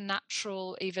of been a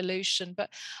natural evolution. But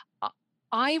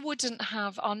I wouldn't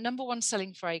have, our number one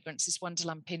selling fragrance is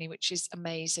Wonderland which is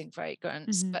amazing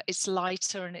fragrance, Mhm. but it's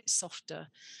lighter and it's softer.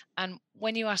 And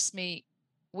when you ask me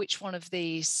which one of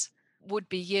these would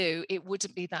be you, it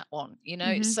wouldn't be that one.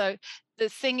 Mhm. So the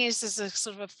thing is, as a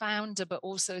sort of a founder, but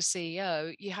also a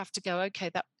CEO, you have to go, okay,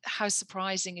 that, how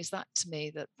surprising is that to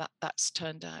me that's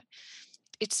turned out?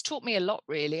 It's taught me a lot,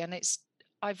 really. And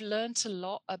I've learned a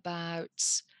lot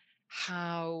about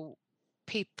how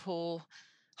people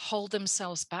hold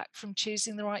themselves back from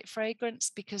choosing the right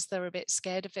fragrance because they're a bit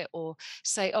scared of it, or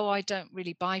say, oh, I don't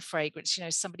really buy fragrance,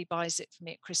 somebody buys it for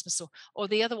me at Christmas, or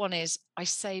the other one is, I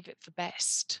save it for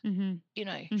best, Mhm. you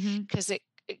know Mhm. because it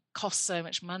costs so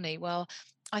much money. Well,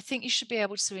 I think you should be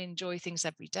able to enjoy things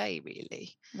every day,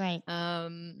 really. Right.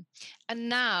 um, and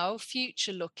now,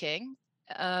 future looking,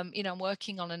 I'm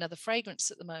working on another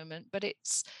fragrance at the moment, but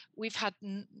we've had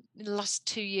the last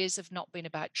 2 years have not been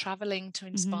about traveling to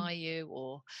Mhm. inspire you,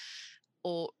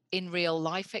 or in real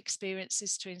life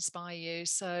experiences to inspire you.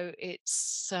 So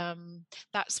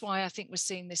that's why I think we're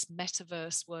seeing this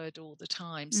metaverse word all the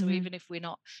time. So Mhm. even if we're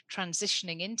not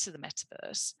transitioning into the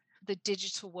metaverse, the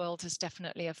digital world has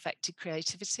definitely affected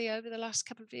creativity over the last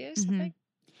couple of years, I Mhm. think.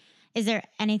 Is there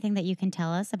anything that you can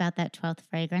tell us about that 12th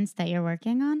fragrance that you're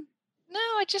working on? No,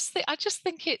 I just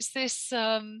think it's this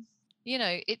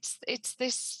it's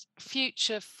this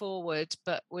future forward,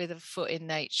 but with a foot in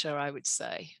nature, I would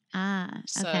say. Ah, okay.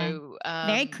 So,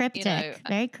 Very cryptic,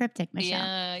 Michelle.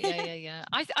 yeah, yeah, yeah, yeah.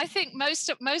 I think most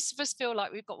of us feel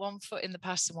like we've got one foot in the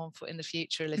past and one foot in the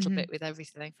future a little Hmm. bit with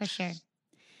everything. For sure.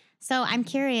 So I'm Mhm.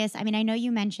 curious. I mean, I know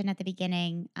you mentioned at the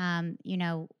beginning,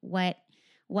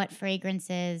 what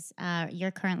fragrances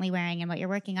you're currently wearing and what you're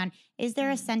working on. Is there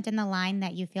a Mm. scent in the line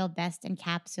that you feel best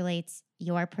encapsulates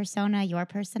your persona, your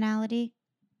personality?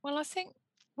 Well,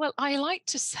 I like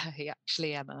to say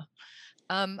actually, Emma,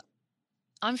 um,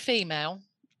 I'm female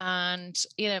and,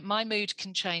 my mood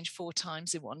can change 4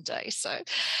 times in one day. So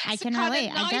I so can kind of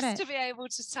relate. I get nice it. to be able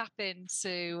to tap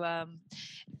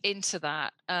into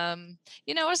that.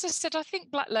 As I said, I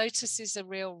think Black Lotus is a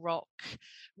real rock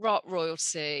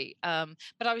royalty.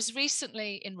 But I was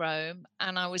recently in Rome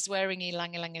and I was wearing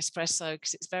Ylang Ylang Espresso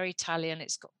because it's very Italian.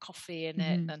 It's got coffee in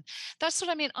it, Hmm. and that's what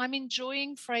I mean. I'm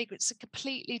enjoying fragrance a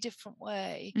completely different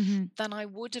way Hmm. than I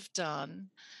would have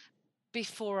done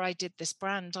before I did this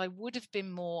brand. I would have been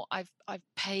more, I've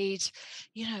paid,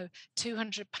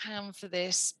 £200 for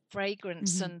this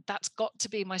fragrance, Hmm. and that's got to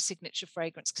be my signature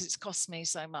fragrance because it's cost me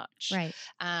so much. Right.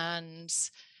 And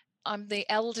I'm the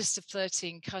eldest of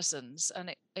 13 cousins,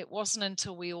 and it wasn't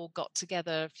until we all got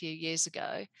together a few years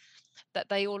ago that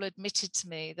they all admitted to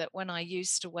me that when I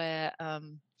used to wear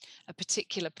a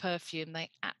particular perfume, they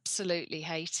absolutely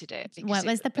hated it because What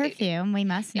was the perfume? We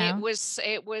must know. it was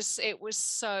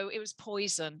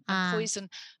Poison, and Ah. Poison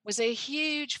was a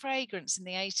huge fragrance in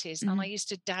the 80s, and I Hmm. used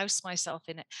to douse myself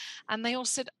in it, and they all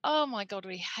said, oh my god,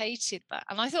 we hated that.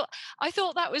 And I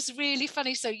thought that was really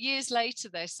funny. So years later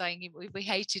they're saying we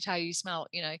hated how you smelt.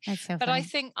 That's so But I funny.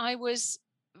 think I was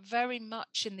very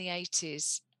much in the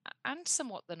 80s and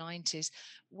somewhat the 90s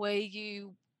where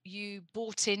you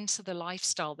bought into the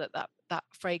lifestyle that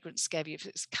fragrance gave you. If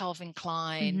it's Calvin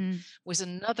Klein Hmm. was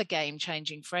another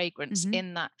game-changing fragrance Hmm.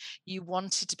 in that you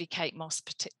wanted to be Kate Moss,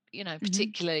 Hmm.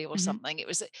 particularly, or Hmm. something. It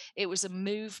was a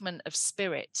movement of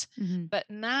spirit. Hmm. But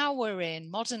now we're in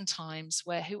modern times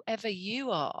where whoever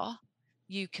you are,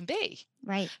 you can be.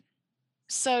 Right.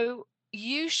 So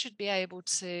you should be able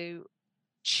to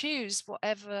choose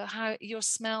whatever, how your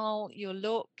smell, your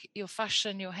look, your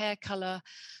fashion, your hair color.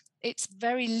 It's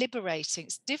very liberating.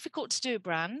 It's difficult to do a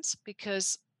brand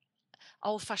because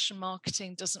old fashioned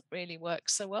marketing doesn't really work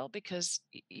so well because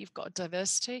you've got a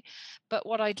diversity. But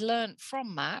what I'd learned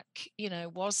from Mac,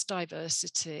 was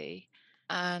diversity.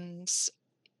 And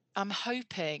I'm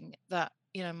hoping that,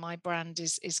 my brand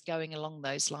is going along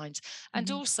those lines, and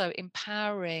Hmm. also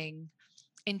empowering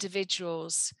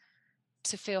individuals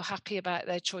to feel happy about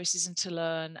their choices and to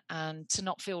learn and to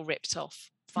not feel ripped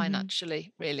off Hmm.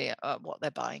 financially, really, at what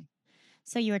they're buying.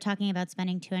 So you were talking about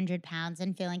spending 200 pounds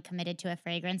and feeling committed to a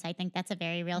fragrance. I think that's a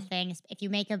very real Mm, thing. If you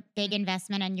make a big mm,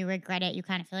 investment and you regret it, you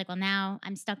kind of feel like, well, now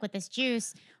I'm stuck with this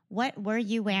juice. What were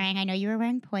you mm. wearing? I know you were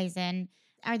wearing Poison.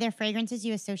 Are there fragrances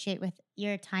you associate with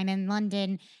your time in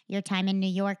London, your time in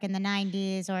New York in the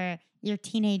 90s, or your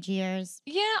teenage years?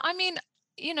 Yeah, I mean,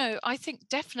 I think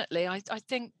definitely. I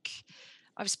think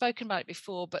I've spoken about it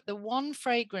before, but the one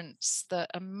fragrance that,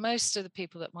 and most of the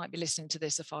people that might be listening to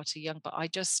this are far too young, but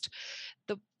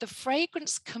the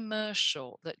fragrance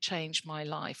commercial that changed my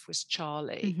life was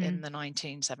Charlie in Hmm. the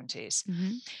 1970s.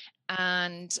 Hmm.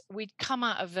 And we'd come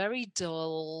out of very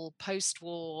dull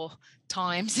post-war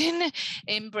times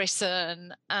in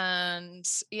Britain, and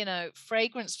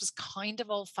fragrance was kind of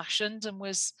old-fashioned and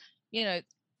was, you know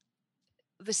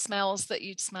the smells that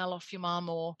you'd smell off your mum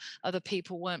or other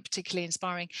people weren't particularly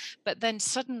inspiring. But then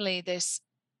suddenly this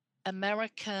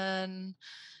American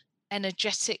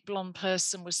energetic blonde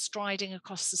person was striding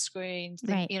across the screen,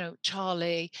 Right.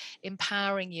 Charlie,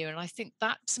 empowering you. And I think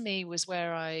that to me was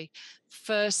where I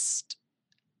first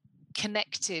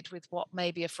connected with what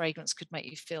maybe a fragrance could make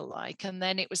you feel like. And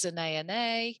then it was an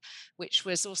A&A, which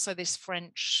was also this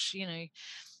French,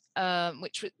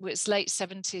 which was late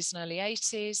 70s and early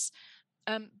 80s.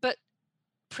 But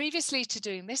previously to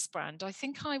doing this brand, I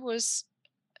think I was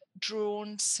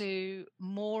drawn to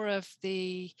more of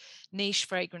the niche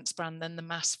fragrance brand than the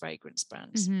mass fragrance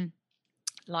brands. Hmm.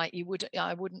 Like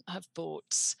I wouldn't have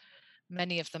bought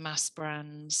many of the mass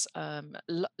brands.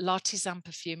 L'Artisan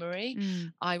Perfumery,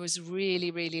 Mm. I was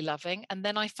really, really loving. And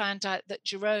then I found out that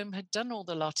Jerome had done all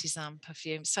the L'Artisan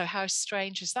perfumes. So how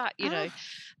strange is that?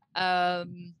 Ah.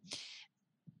 Um,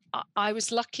 I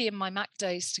was lucky in my Mac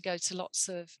days to go to lots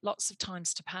of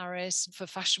times to Paris for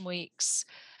fashion weeks,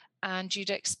 and you'd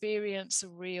experience a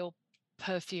real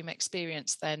perfume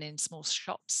experience then in small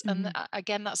shops. And Mhm.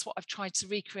 again, that's what I've tried to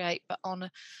recreate, but on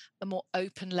a more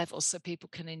open level so people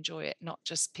can enjoy it, not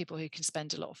just people who can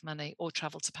spend a lot of money or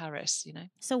travel to Paris, you know.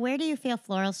 So where do you feel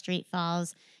Floral Street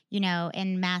falls,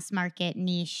 in mass market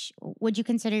niche? Would you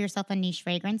consider yourself a niche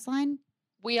fragrance line?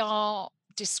 We are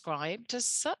described as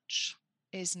such,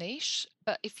 is niche,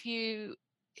 but if you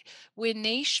we're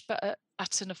niche, but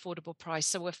at an affordable price.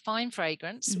 So we're fine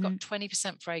fragrance. We've got Mhm.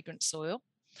 20% fragrance oil,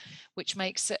 which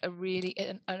makes it a really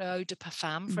an eau de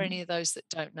parfum for Mhm. any of those that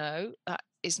don't know. That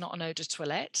is not an eau de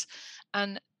toilette.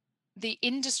 And the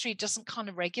industry doesn't kind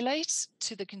of regulate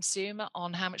to the consumer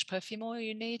on how much perfume oil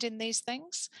you need in these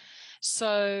things.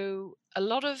 So a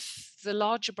lot of the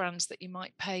larger brands that you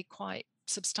might pay quite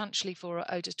substantially for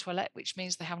are eau de toilette, which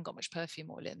means they haven't got much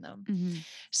perfume oil in them. Mhm.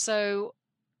 So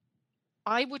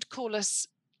I would call us,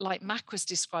 like Mac was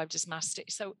described as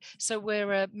mastic. So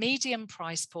we're a medium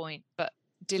price point, but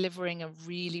delivering a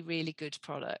really, really good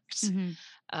product.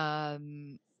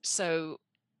 Mhm. So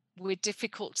we're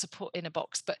difficult to put in a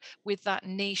box, but with that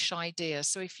niche idea.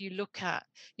 So if you look at,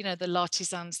 the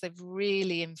L'Artisans, they've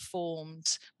really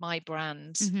informed my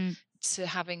brand Mhm. to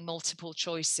having multiple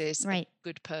choices of Right.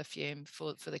 good perfume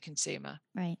for the consumer.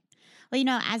 Right.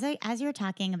 Well, as you were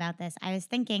talking about this, I was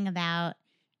thinking about,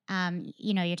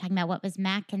 you're talking about what was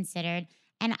Mac considered,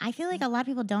 and I feel like Mm. a lot of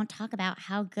people don't talk about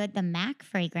how good the Mac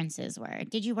fragrances were.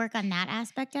 Did you work on that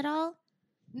aspect at all?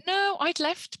 No, I'd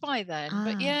left by then,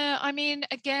 but Ah. yeah, I mean,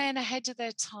 again, ahead of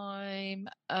their time.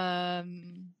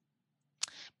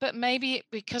 But maybe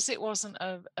because it wasn't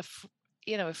a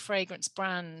fragrance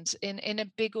brand in a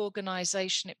big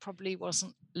organization, it probably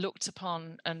wasn't looked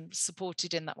upon and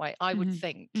supported in that way, I would Mhm.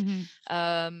 think.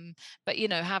 Mhm. But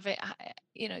have it,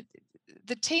 you know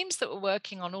the teams that were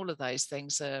working on all of those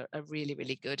things are really,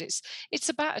 really good. It's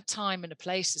about a time and a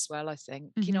place as well, I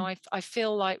think. Mhm. I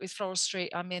feel like with Floral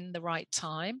Street, I'm in the right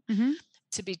time Mhm.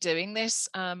 to be doing this.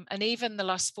 And even the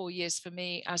last 4 years for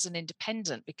me as an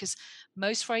independent, because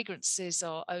most fragrances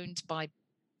are owned by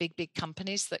big, big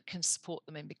companies that can support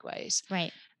them in big ways.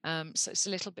 Right. So it's a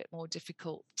little bit more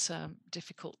difficult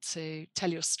to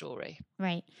tell your story.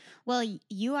 Right. Well,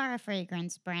 you are a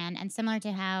fragrance brand, and similar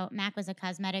to how Mac was a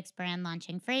cosmetics brand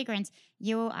launching fragrance,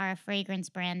 you are a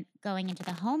fragrance brand going into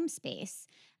the home space.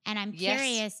 And I'm Yes.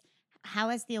 curious, how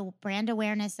has the brand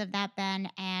awareness of that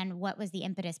been, and what was the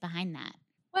impetus behind that?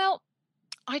 Well,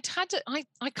 I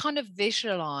kind of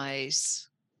visualize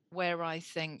where I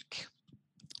think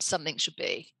something should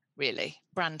be, really,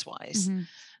 brand wise, Hmm.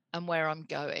 and where I'm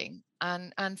going.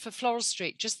 And for Floral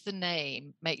Street, just the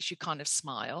name makes you kind of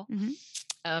smile. Hmm.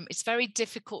 It's very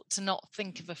difficult to not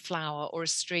think of a flower or a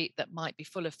street that might be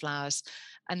full of flowers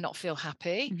and not feel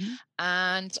happy. Hmm.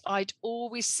 And I'd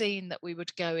always seen that we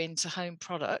would go into home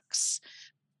products,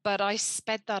 but I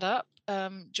sped that up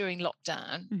during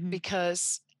lockdown Hmm.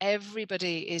 because they've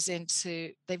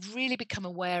really become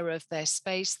aware of their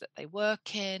space that they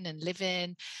work in and live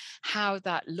in, how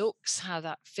that looks, how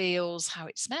that feels, how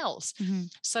it smells. Hmm.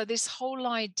 So this whole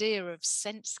idea of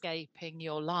scentscaping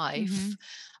your Hmm. life,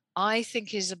 I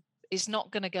think is not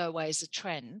going to go away as a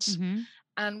trend. Hmm.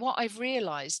 And what I've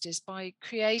realized is by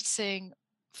creating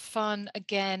fun,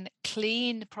 again,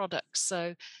 clean products.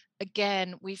 So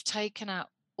again, we've taken out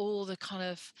all the kind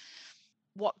of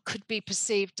what could be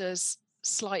perceived as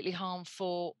slightly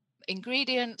harmful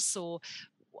ingredients, or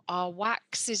our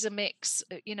wax is a mix,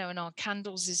 and our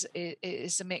candles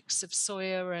is a mix of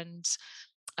soya and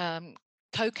um,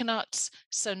 coconut,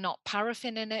 so not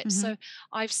paraffin in it. Hmm. So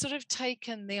I've sort of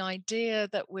taken the idea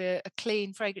that we're a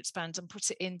clean fragrance brand and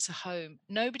put it into home.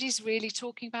 Nobody's really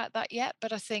talking about that yet,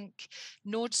 but I think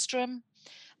Nordstrom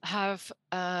have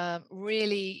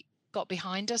really got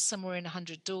behind us, and we're in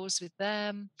 100 doors with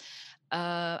them.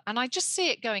 And I just see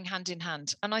it going hand in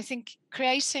hand. And I think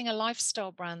creating a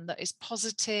lifestyle brand that is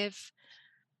positive,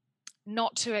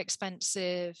 not too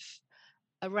expensive,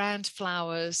 around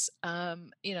flowers,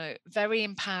 very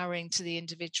empowering to the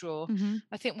individual. Hmm.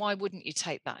 I think why wouldn't you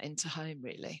take that into home,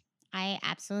 really? I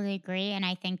absolutely agree. And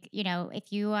I think,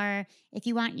 if you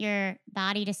want your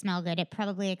body to smell good, it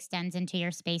probably extends into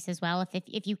your space as well.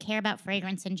 If you care about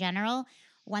fragrance in general,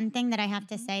 one thing that I have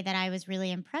to Mhm. say that I was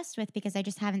really impressed with, because I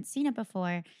just haven't seen it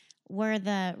before, were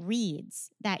the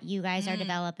reads that you guys are Mm,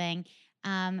 developing.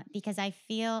 Because I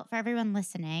feel, for everyone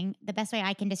listening, the best way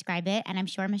I can describe it, and I'm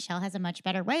sure Michelle has a much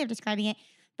better way of describing it,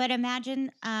 but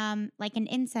imagine like an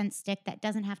incense stick that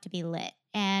doesn't have to be lit.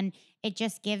 And it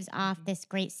just gives off mhm. this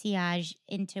great sillage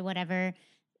into whatever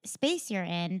space you're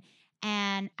in.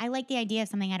 And I like the idea of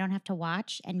something I don't have to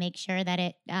watch and make sure that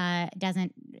it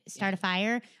doesn't start Yeah. a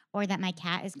fire, or that my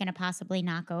cat is going to possibly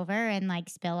knock over and like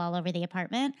spill all over the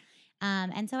apartment.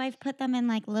 And so I've put them in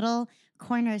like little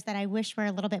corners that I wish were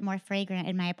a little bit more fragrant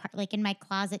in my like in my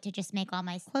closet to just make all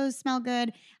my clothes smell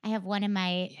good. I have one in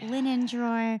my Yeah. linen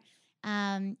drawer.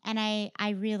 And I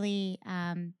really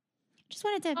just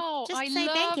wanted to Oh, I just say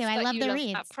thank you. love I that love you the love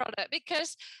that reads. product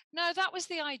because no, that was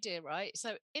the idea, right?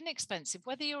 So inexpensive,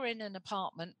 whether you're in an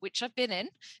apartment, which I've been in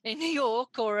New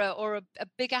York, or a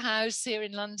bigger house here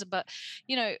in London, but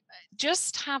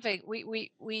just having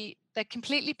they're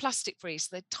completely plastic free, so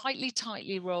they're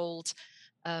tightly rolled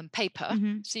paper,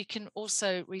 Hmm. so you can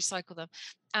also recycle them,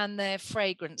 and they're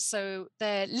fragrant, so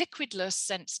they're liquidless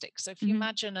scent sticks. So if you Hmm.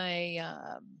 imagine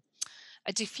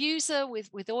a diffuser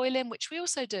with oil in, which we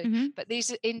also do, Hmm. but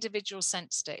these are individual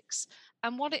scent sticks.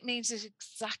 And what it means is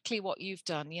exactly what you've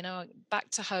done, back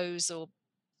to hose or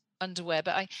underwear,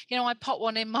 but I put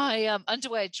one in my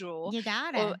underwear drawer, You or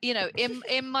gotta.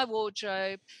 in my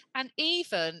wardrobe. And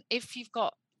even if you've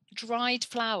got dried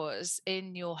flowers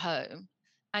in your home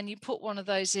and you put one of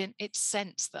those in, it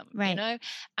scents them, Right.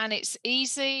 and it's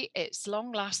easy, it's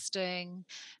long lasting.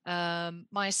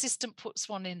 My assistant puts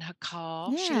one in her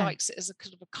car. She Yeah. likes it as a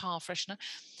kind of a car freshener,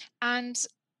 and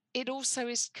it also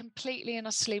is completely and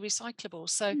utterly recyclable.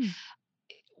 So Hmm.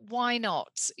 why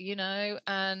not,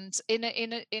 and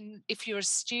in if you're a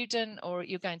student or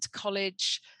you're going to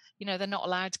college, they're not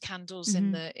allowed candles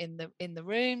in Hmm. the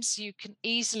rooms. You can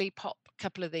easily pop a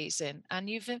couple of these in, and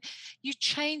you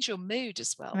change your mood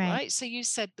as well, Right. right? So you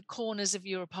said the corners of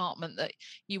your apartment that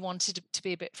you wanted to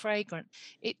be a bit fragrant.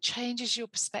 It changes your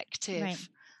Right. perspective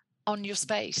on your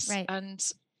space, Right. and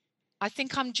I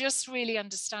think I'm just really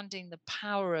understanding the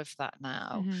power of that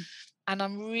now, Hmm. and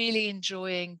I'm really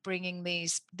enjoying bringing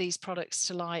these products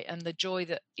to light, and the joy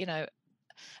that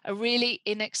a really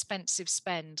inexpensive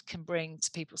spend can bring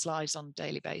to people's lives on a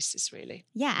daily basis, really.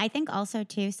 Yeah, I think also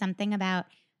too something about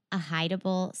a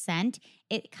hideable scent.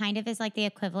 It kind of is like the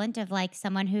equivalent of like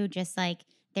someone who just like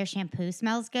their shampoo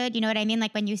smells good. You know what I mean?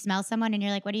 Like when you smell someone and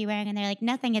you're like, "What are you wearing?" and they're like,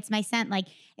 "Nothing, it's my scent." Like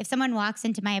if someone walks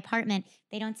into my apartment,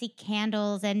 they don't see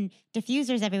candles and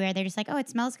diffusers everywhere. They're just like, "Oh, it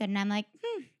smells good." And I'm like,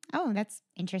 "Hmm. Oh, that's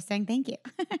interesting. Thank you."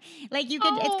 Like you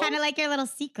could it's kind Oh, of like your little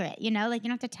secret, you know? Like you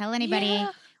don't have to tell anybody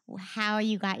yeah. how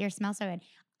you got your smell so good.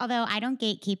 Although I don't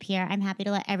gatekeep here, I'm happy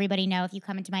to let everybody know if you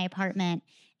come into my apartment,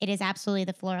 it is absolutely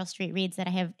the Floral Street Reads that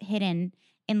I have hidden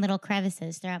in little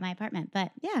crevices throughout my apartment.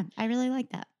 But yeah, I really like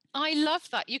that. I love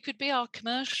that. You could be our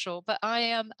commercial, but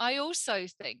I also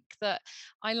think that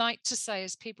I like to say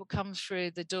as people come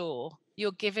through the door,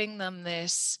 you're giving them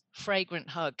this fragrant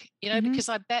hug, Hmm. because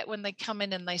I bet when they come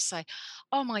in and they say,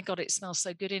 "Oh my God, it smells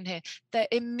so good in here," they're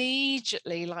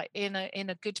immediately like in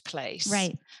a good place.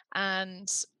 Right. And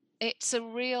it's a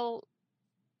real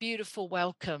beautiful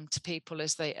welcome to people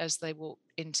as they walk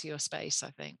into your space,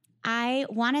 I think. I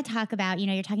want to talk about,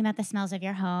 you're talking about the smells of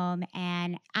your home,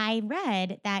 and I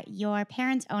read that your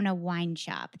parents own a wine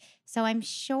shop. So I'm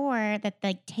sure that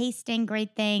like tasting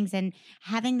great things and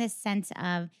having this sense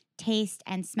of taste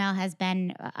and smell has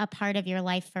been a part of your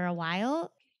life for a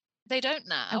while. They don't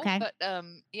now, Okay. but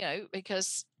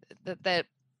because they're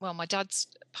well, my dad's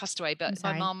passed away, I'm but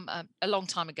my sorry. mum a long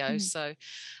time ago. Mhm. So,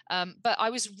 but I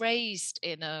was raised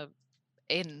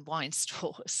in wine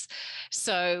stores,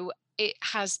 so it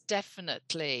has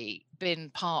definitely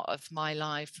been part of my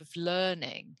life of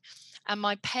learning. And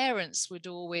my parents would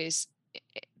always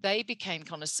they became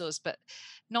connoisseurs, but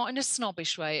not in a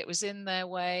snobbish way. It was in their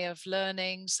way of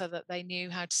learning, so that they knew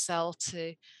how to sell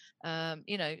to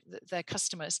their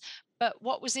customers. But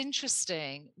what was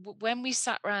interesting, when we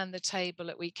sat around the table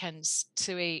at weekends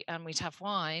to eat and we'd have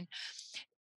wine,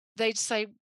 they'd say,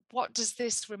 "What does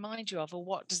this remind you of?" Or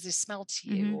 "What does this smell to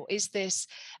you?" Mhm. Or "Is this?"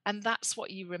 And that's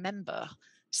what you remember.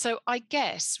 So I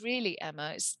guess really,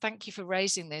 Emma, thank you for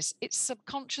raising this. It's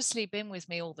subconsciously been with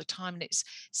me all the time. And it's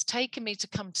taken me to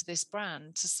come to this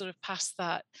brand to sort of pass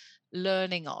that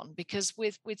learning on, because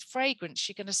with fragrance,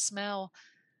 you're going to smell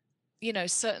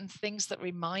certain things that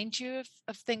remind you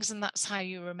of things, and that's how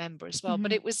you remember as well.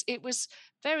 But Mhm. it was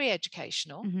very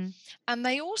educational. Mhm. And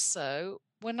they also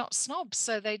were not snobs,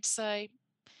 so they'd say,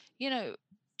 you know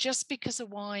just because a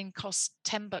wine costs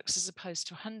 $10 as opposed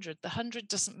to 100, the 100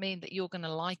 doesn't mean that you're going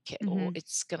to like it or Mhm.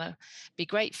 it's going to be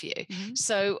great for you. Mhm.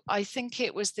 So I think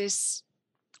it was this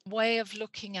way of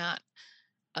looking at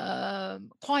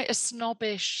quite a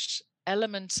snobbish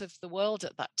element of the world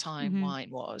at that time, Mhm.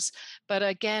 wine was. But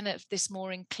again, of this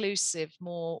more inclusive,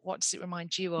 more, what does it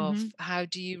remind you of? Mhm. How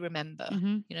do you remember?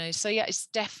 Mhm. So yeah, it's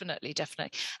definitely.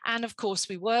 And of course,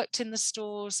 we worked in the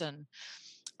stores, and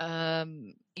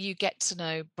you get to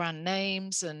know brand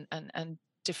names and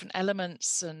different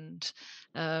elements. And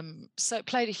so it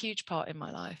played a huge part in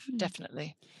my life, Mm.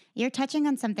 definitely. You're touching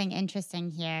on something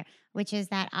interesting here, which is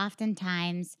that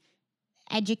oftentimes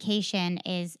education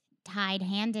is tied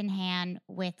hand in hand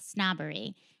with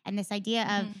snobbery, and this idea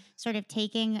of Mhm, sort of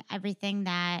taking everything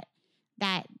that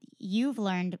you've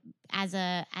learned as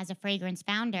a fragrance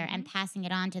founder and mhm. passing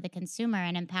it on to the consumer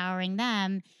and empowering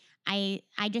them. I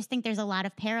just think there's a lot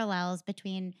of parallels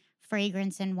between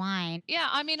fragrance and wine. Yeah,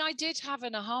 I mean, I did have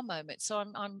an aha moment. So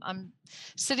I'm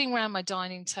sitting around my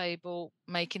dining table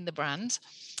making the brand,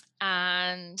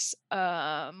 and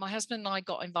my husband and I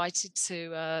got invited to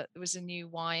there was a new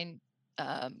wine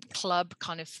club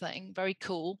kind of thing, very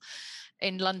cool,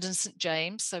 in London St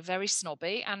James, so very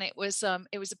snobby, and it was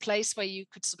a place where you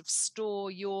could sort of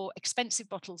store your expensive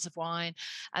bottles of wine,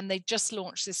 and they just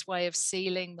launched this way of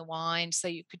sealing the wine, so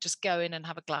you could just go in and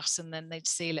have a glass, and then they'd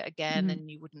seal it again, Mhm, and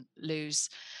you wouldn't lose.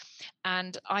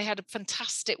 And I had a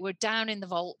fantastic, we're down in the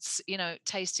vaults, you know,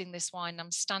 tasting this wine.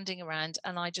 I'm standing around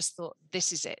and I just thought,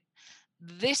 this is it.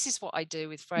 This is what I do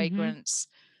with mhm, fragrance.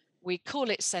 We call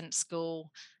it Scent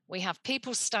School. We have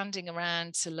people standing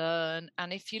around to learn.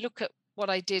 And if you look at what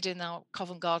I did in our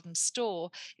Covent Garden store,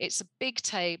 it's a big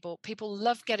table. People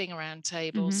love getting around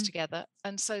tables mhm, together.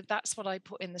 And so that's what I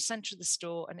put in the center of the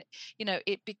store. And, you know,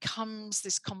 it becomes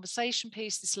this conversation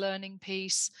piece, this learning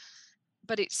piece,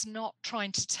 but it's not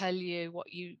trying to tell you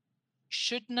what you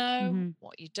should know, mhm,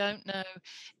 what you don't know.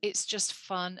 It's just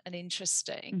fun and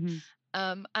interesting. mhm,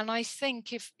 And I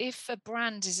think if a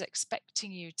brand is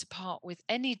expecting you to part with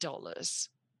any dollars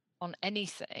on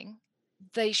anything,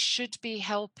 they should be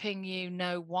helping you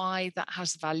know why that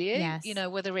has value. You yes, know,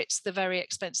 whether it's the very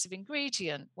expensive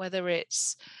ingredient, whether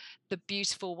it's the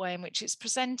beautiful way in which it's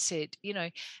presented, you know,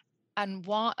 and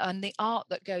what and the art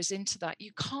that goes into that.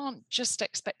 You can't just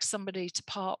expect somebody to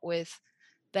part with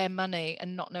their money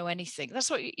and not know anything. That's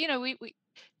what you know. We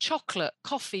chocolate,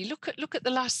 coffee. Look at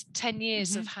the last 10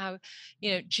 years of mhm, how,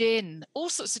 you know, gin, all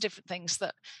sorts of different things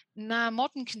that now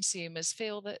modern consumers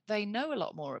feel that they know a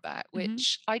lot more about. mhm.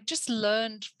 Which I just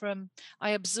learned from.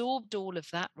 I absorbed all of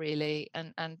that really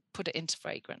and put it into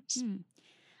fragrance. Hmm.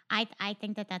 I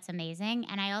think that that's amazing,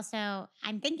 and I also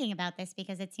I'm thinking about this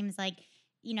because it seems like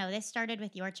this started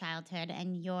with your childhood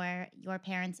and your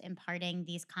parents imparting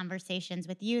these conversations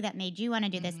with you that made you want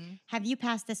to do this. Mhm. Have you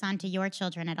passed this on to your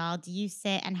children at all? Do you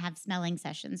sit and have smelling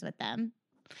sessions with them?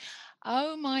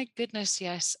 Oh my goodness,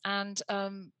 yes. And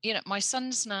you know, my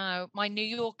son's now my New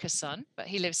Yorker son, but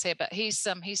he lives here, but he's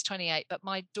 28, but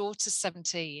my daughter's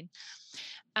 17.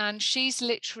 And she's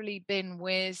literally been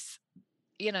with,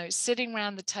 you know, sitting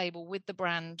around the table with the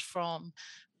brand from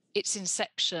its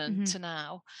inception Hmm. to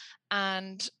now.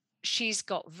 And she's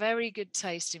got very good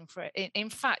taste in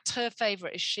fact, her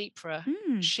favorite is Chypre.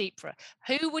 Mm. Chypre.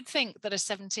 Who would think that a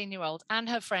 17-year-old and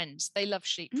her friends, they love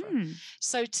Chypre? Mm.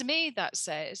 So to me, that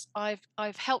says I've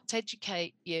helped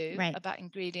educate you Right. about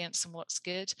ingredients and what's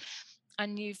good,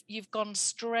 and you've gone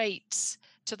straight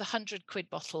to the 100 quid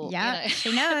bottle, you Yep. know,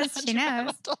 She the knows. She 100 pound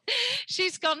knows. bottle.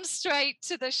 She's gone straight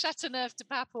to the Chateauneuf de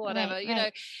Pape or Right. whatever, you know.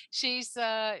 Right. She's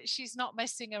not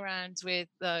messing around with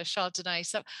Chardonnay.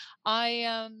 So I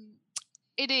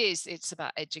it's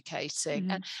about educating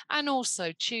Hmm. and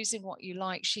also choosing what you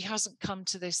like. She hasn't come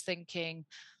to this thinking,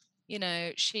 you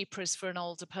know, Chypre for an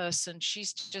older person.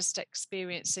 She's just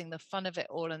experiencing the fun of it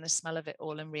all and the smell of it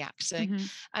all and reacting. Hmm.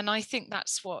 And I think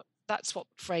that's what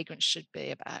fragrance should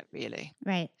be about, really.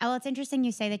 Right. Oh, well, it's interesting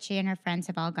you say that she and her friends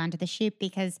have all gone to the shoot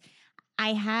because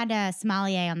I had a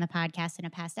sommelier on the podcast in a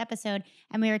past episode,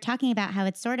 and we were talking about how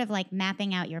it's sort of like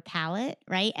mapping out your palate,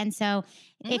 right? And so,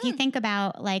 if you Mm. think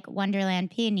about like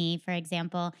Wonderland Peony, for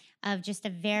example, of just a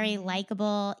very Hmm.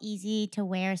 likable, easy to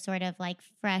wear, sort of like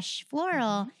fresh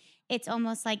floral, Hmm. it's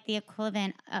almost like the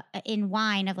equivalent in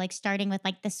wine of like starting with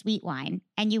like the sweet wine,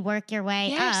 and you work your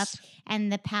way up, Yes.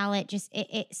 and the palate just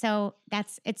so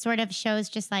that's it. Sort of shows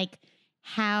just like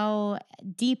how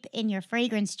deep in your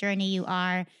fragrance journey you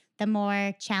are, the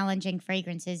more challenging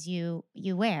fragrances you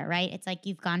wear, right? It's like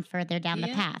you've gone further down the Yeah.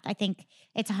 path. I think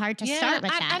it's hard to Yeah. start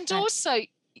with that, And but also,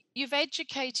 you've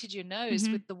educated your nose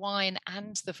mhm, with the wine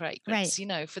and the right, fragrance, you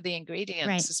know, for the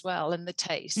right. ingredients as well and the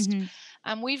taste. Mhm,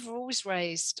 And we've always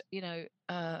raised, you know,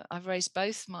 I've raised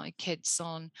both my kids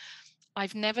on,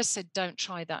 I've never said, don't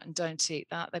try that and don't eat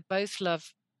that. They both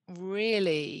love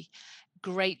really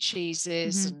great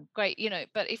cheeses mhm, and great, you know,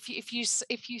 but if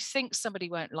you think somebody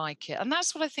won't like it, and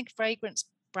that's what I think fragrance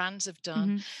brands have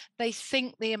done, mhm, they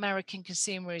think the American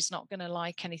consumer is not going to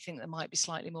like anything that might be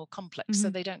slightly more complex, so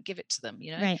mhm, they don't give it to them,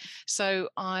 you know. right. So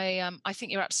I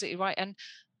think you're absolutely right. And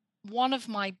one of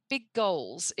my big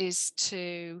goals is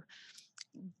to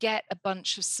get a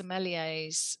bunch of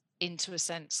sommeliers into a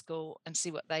scent school and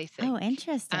see what they Oh, think.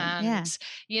 interesting. And,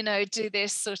 Yeah. do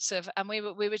this sort of, and we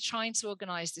were trying to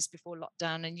organize this before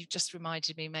lockdown, and you've just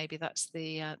reminded me, maybe that's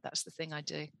the thing I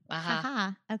do. Uh-huh.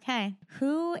 Haha. Okay.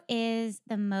 Who is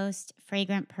the most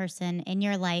fragrant person in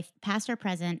your life, past or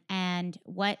present, and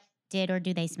what did or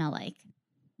do they smell like?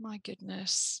 My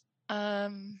goodness. I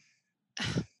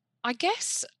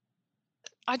guess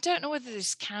I don't know whether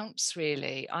this counts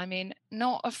really. I mean,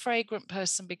 not a fragrant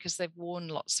person because they've worn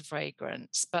lots of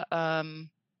fragrance, but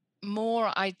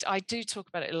more I do talk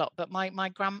about it a lot, but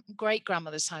my great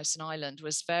grandmother's house in Ireland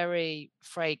was very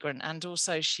fragrant, and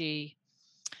also she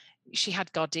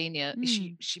had gardenia. She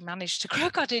Mm. she managed to grow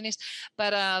gardenias,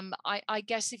 but I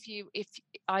guess if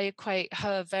I equate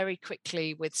her very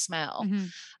quickly with smell.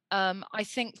 Hmm. I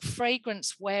think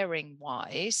fragrance wearing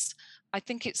wise, I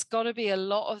think it's got to be a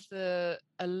lot of the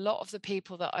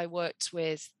people that I worked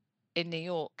with in New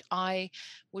York. I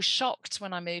was shocked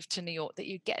when I moved to New York that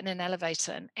you get in an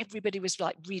elevator and everybody was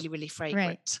like really, really Right.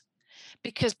 fragrant,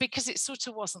 because it sort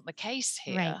of wasn't the case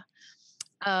Right. here.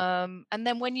 And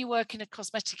then when you work in a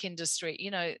cosmetic industry,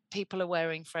 people are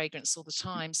wearing fragrance all the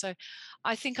time. So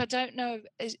I think, I don't know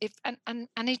if, and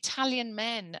Italian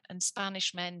men and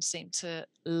Spanish men seem to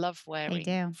love They wearing do.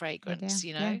 They do. Yeah. fragrance.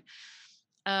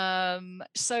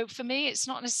 So for me, it's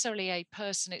not necessarily a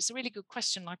person. It's a really good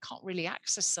question. I can't really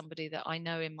access somebody that I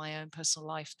know in my own personal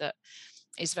life that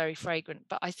is very fragrant,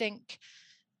 but I think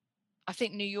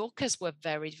New Yorkers were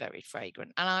very, very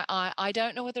fragrant. And I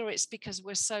don't know whether it's because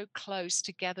we're so close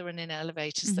together and in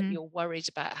elevators that Hmm. you're worried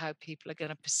about how people are going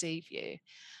to perceive you.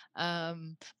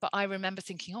 But I remember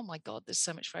thinking, oh my God, there's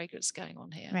so much fragrance going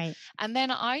on here. Right. And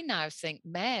then I now think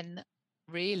men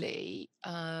really,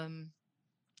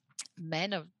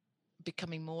 men are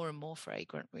becoming more and more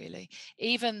fragrant, really.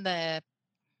 Even their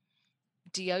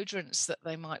deodorants that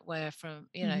they might wear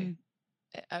Hmm.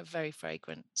 are very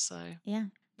fragrant. So, Yeah.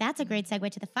 That's a great mm.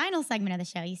 segue to the final segment of the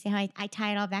show. You see how I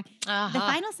tie it all back? The Aha.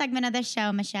 final segment of the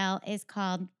show, Michelle, is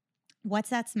called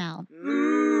What's That Smell?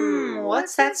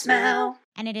 What's that smell?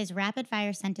 And it is rapid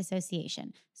fire scent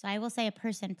association. So I will say a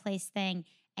person, place, thing,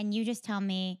 and you just tell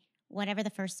me whatever the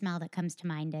first smell that comes to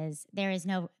mind is. There's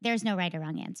no right or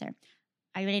wrong answer.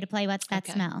 Are you ready to play What's That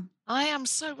Okay. Smell? I am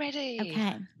so ready.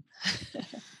 Okay.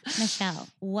 Michelle,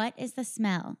 what is the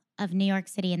smell of New York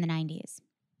City in the 90s?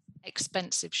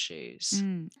 Expensive shoes.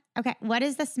 Okay. What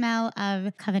is the smell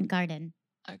of Covent Garden?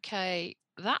 Okay,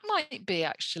 that might be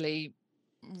actually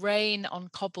rain on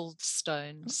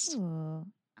cobblestones. Ooh.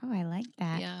 Oh, I like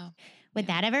that. Yeah, Would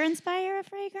yeah. that ever inspire a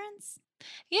fragrance?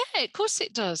 Yeah, of course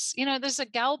it does. There's a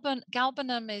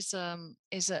galbanum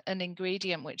is an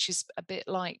ingredient which is a bit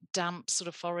like damp sort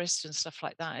of forest and stuff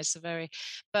like that.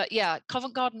 But yeah,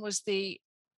 Covent Garden was the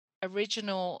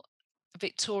original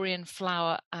Victorian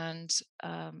flower and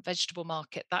vegetable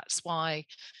market. That's why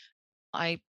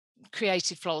I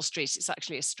created Floral Street. It's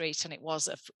actually a street, and it was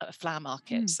a flower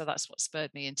market. Mm, So that's what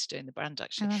spurred me into doing the brand, I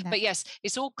actually. love that. But yes,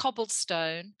 it's all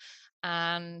cobblestone.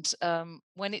 And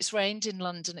when it's rained in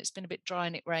London, it's been a bit dry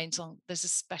and it rains on, there's a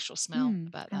special smell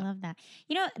about I that. love that.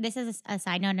 This is a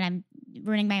side note, and I'm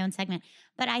ruining my own segment,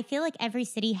 but I feel like every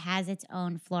city has its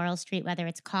own floral street, whether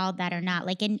it's called that or Hmm. not.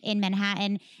 Like in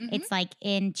Manhattan, Hmm. it's like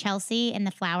in Chelsea in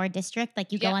the flower district.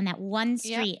 Like you go Yep. on that one Yep.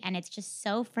 street, and it's just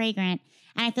so fragrant.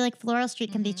 And I feel like floral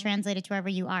street can be Hmm. translated to wherever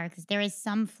you are because there is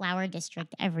some flower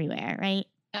district everywhere, right?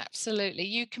 Absolutely.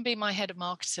 You can be my head of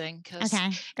marketing, because Okay,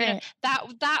 great.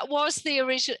 that was the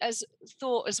original as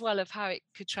thought as well of how it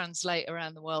could translate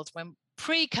around the world when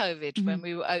pre-COVID, Hmm. when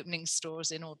we were opening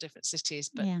stores in all different cities.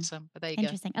 But Yeah, but there you go.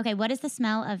 interesting. Okay, what is the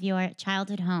smell of your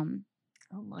childhood home?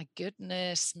 Oh my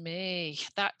goodness me.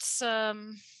 That's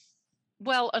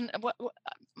well, and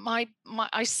my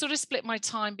I sort of split my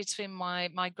time between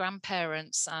my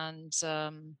grandparents and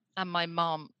my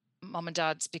mom and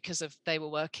dad's, because of they were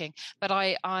working. But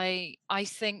I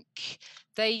think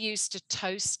they used to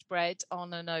toast bread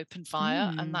on an open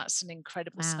fire, and Mm, that's an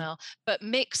incredible wow. smell. But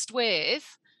mixed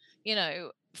with,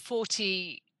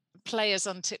 40 players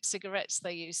on tip cigarettes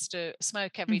they used to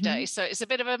smoke every Hmm. day. So it's a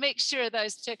bit of a mixture of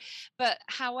those two. But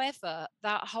however,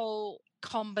 that whole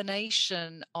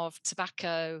combination of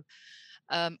tobacco,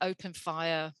 open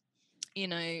fire,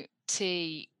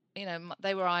 tea.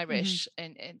 They were Hmm. Irish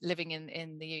and living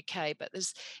in the UK, but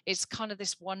it's kind of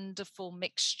this wonderful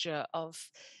mixture of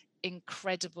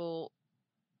incredible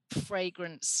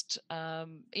fragranced.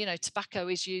 Tobacco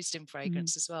is used in Hmm.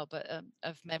 fragrance as well, but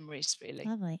of memories, really.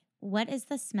 Lovely. What is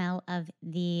the smell of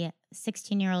the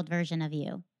 16-year-old version of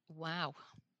you? Wow.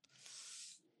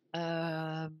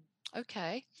 Um,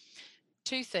 okay.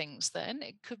 Two things then.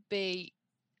 It could be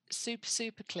super,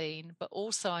 super clean. But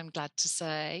also, I'm glad to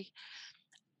say,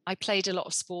 I played a lot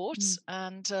of sports,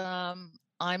 and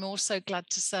I'm also glad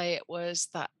to say it was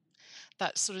that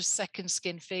sort of second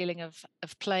skin feeling of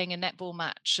playing a netball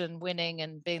match and winning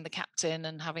and being the captain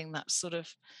and having that sort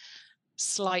of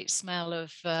slight smell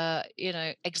of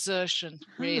exertion,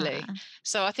 really.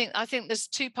 So I think there's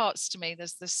two parts to me.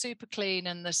 There's the super clean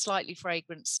and the slightly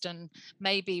fragranced, and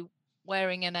maybe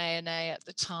wearing an A&A at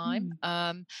the time.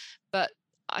 But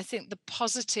I think the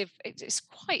positive, it's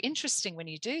quite interesting when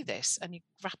you do this and you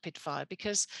rapid fire,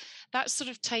 because that's sort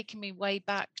of taken me way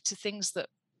back to things that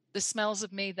the smells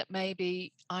of me that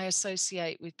maybe I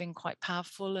associate with being quite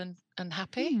powerful and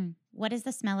happy. What is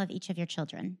the smell of each of your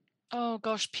children? Oh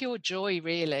gosh, pure joy,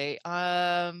 really.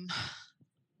 I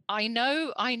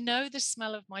know the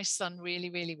smell of my son really,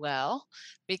 really well,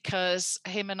 because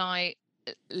him and I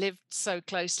lived so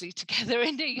closely together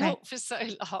in New York for so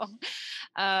long.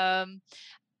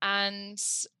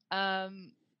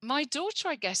 My daughter,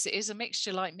 I guess it is a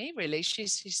mixture like me, really.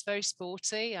 She's very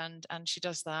sporty and she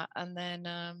does that. And then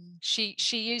she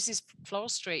uses Floral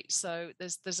Street. So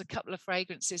there's a couple of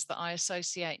fragrances that I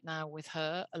associate now with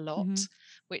her a lot,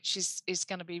 which is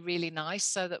going to be really nice,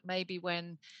 so that maybe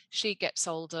when she gets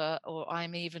older, or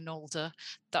I'm even older,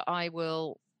 that I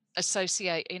will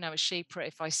associate, a Chypre,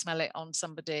 if I smell it on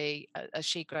somebody as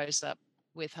she grows up,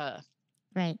 with her.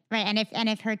 Right. And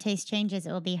if her taste changes,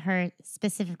 it will be her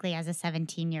specifically as a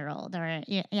 17-year-old, or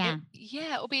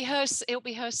it'll be her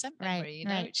scent memory,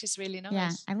 which is really nice.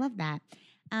 Yeah, I love that.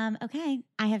 Okay,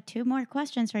 I have two more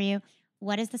questions for you.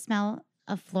 What is the smell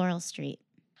of Floral Street?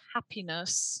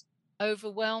 Happiness,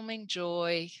 overwhelming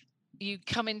joy. You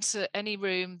come into any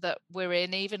room that we're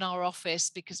in, even our office,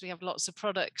 because we have lots of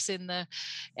products in there.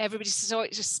 Everybody says, "Oh,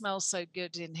 it just smells so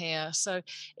good in here." So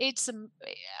it's a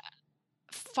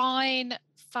fine,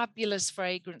 fabulous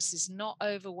fragrances, not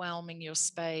overwhelming your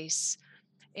space,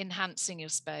 enhancing your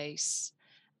space,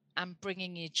 and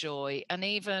bringing you joy. And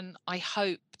even, I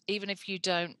hope, even if you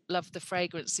don't love the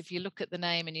fragrance, if you look at the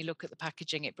name and you look at the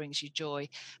packaging, it brings you joy.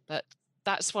 But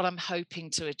that's what I'm hoping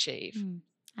to achieve.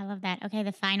 I love that. Okay,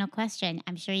 the final question.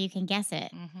 I'm sure you can guess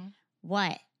it.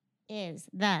 What is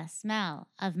the smell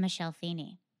of Michele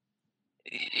Feeney?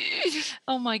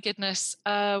 Oh my goodness.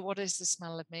 What is the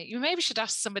smell of me? You maybe should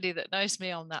ask somebody that knows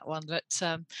me on that one. But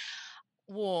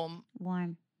warm.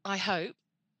 I hope.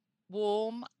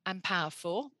 Warm and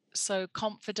powerful. So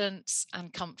confidence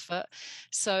and comfort.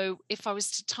 So if I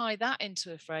was to tie that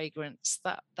into a fragrance,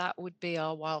 that would be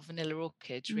our Wild Vanilla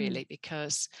Orchid, really,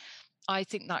 because I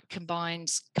think that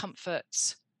combines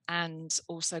comfort and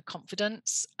also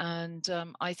confidence. And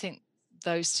I think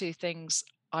those two things,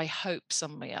 I hope,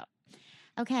 sum me up.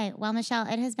 Okay. Well, Michele,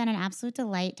 it has been an absolute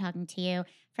delight talking to you.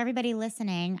 For everybody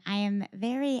listening, I am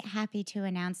very happy to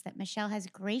announce that Michele has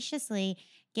graciously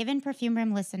given Perfume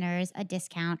Room listeners a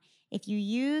discount. If you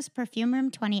use Perfume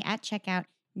Room 20 at checkout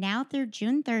now through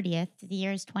June 30th, the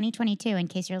year is 2022, in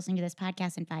case you're listening to this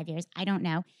podcast in 5 years, I don't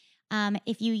know.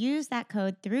 If you use that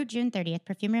code through June 30th,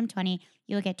 Perfume Room 20,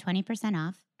 you'll get 20%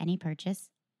 off any purchase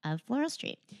of Floral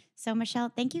Street. So,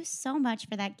 Michele, thank you so much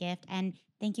for that gift. And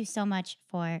thank you so much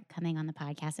for coming on the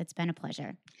podcast. It's been a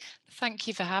pleasure. Thank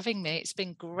you for having me. It's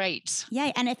been great.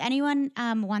 Yeah. And if anyone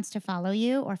wants to follow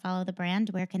you or follow the brand,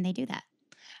 where can they do that?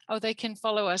 Oh, they can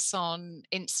follow us on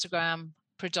Instagram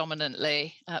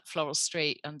predominantly at Floral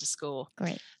Street _.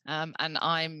 Great. And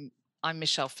I'm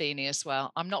Michele Feeney as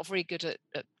well. I'm not very good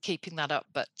at keeping that up,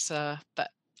 but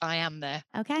I am there.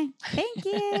 Okay. Thank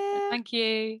you. Thank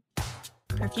you.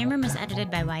 Perfume Room is edited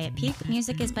by Wyatt Peak.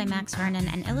 Music is by Max Vernon,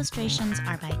 and illustrations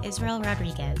are by Israel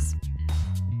Rodriguez.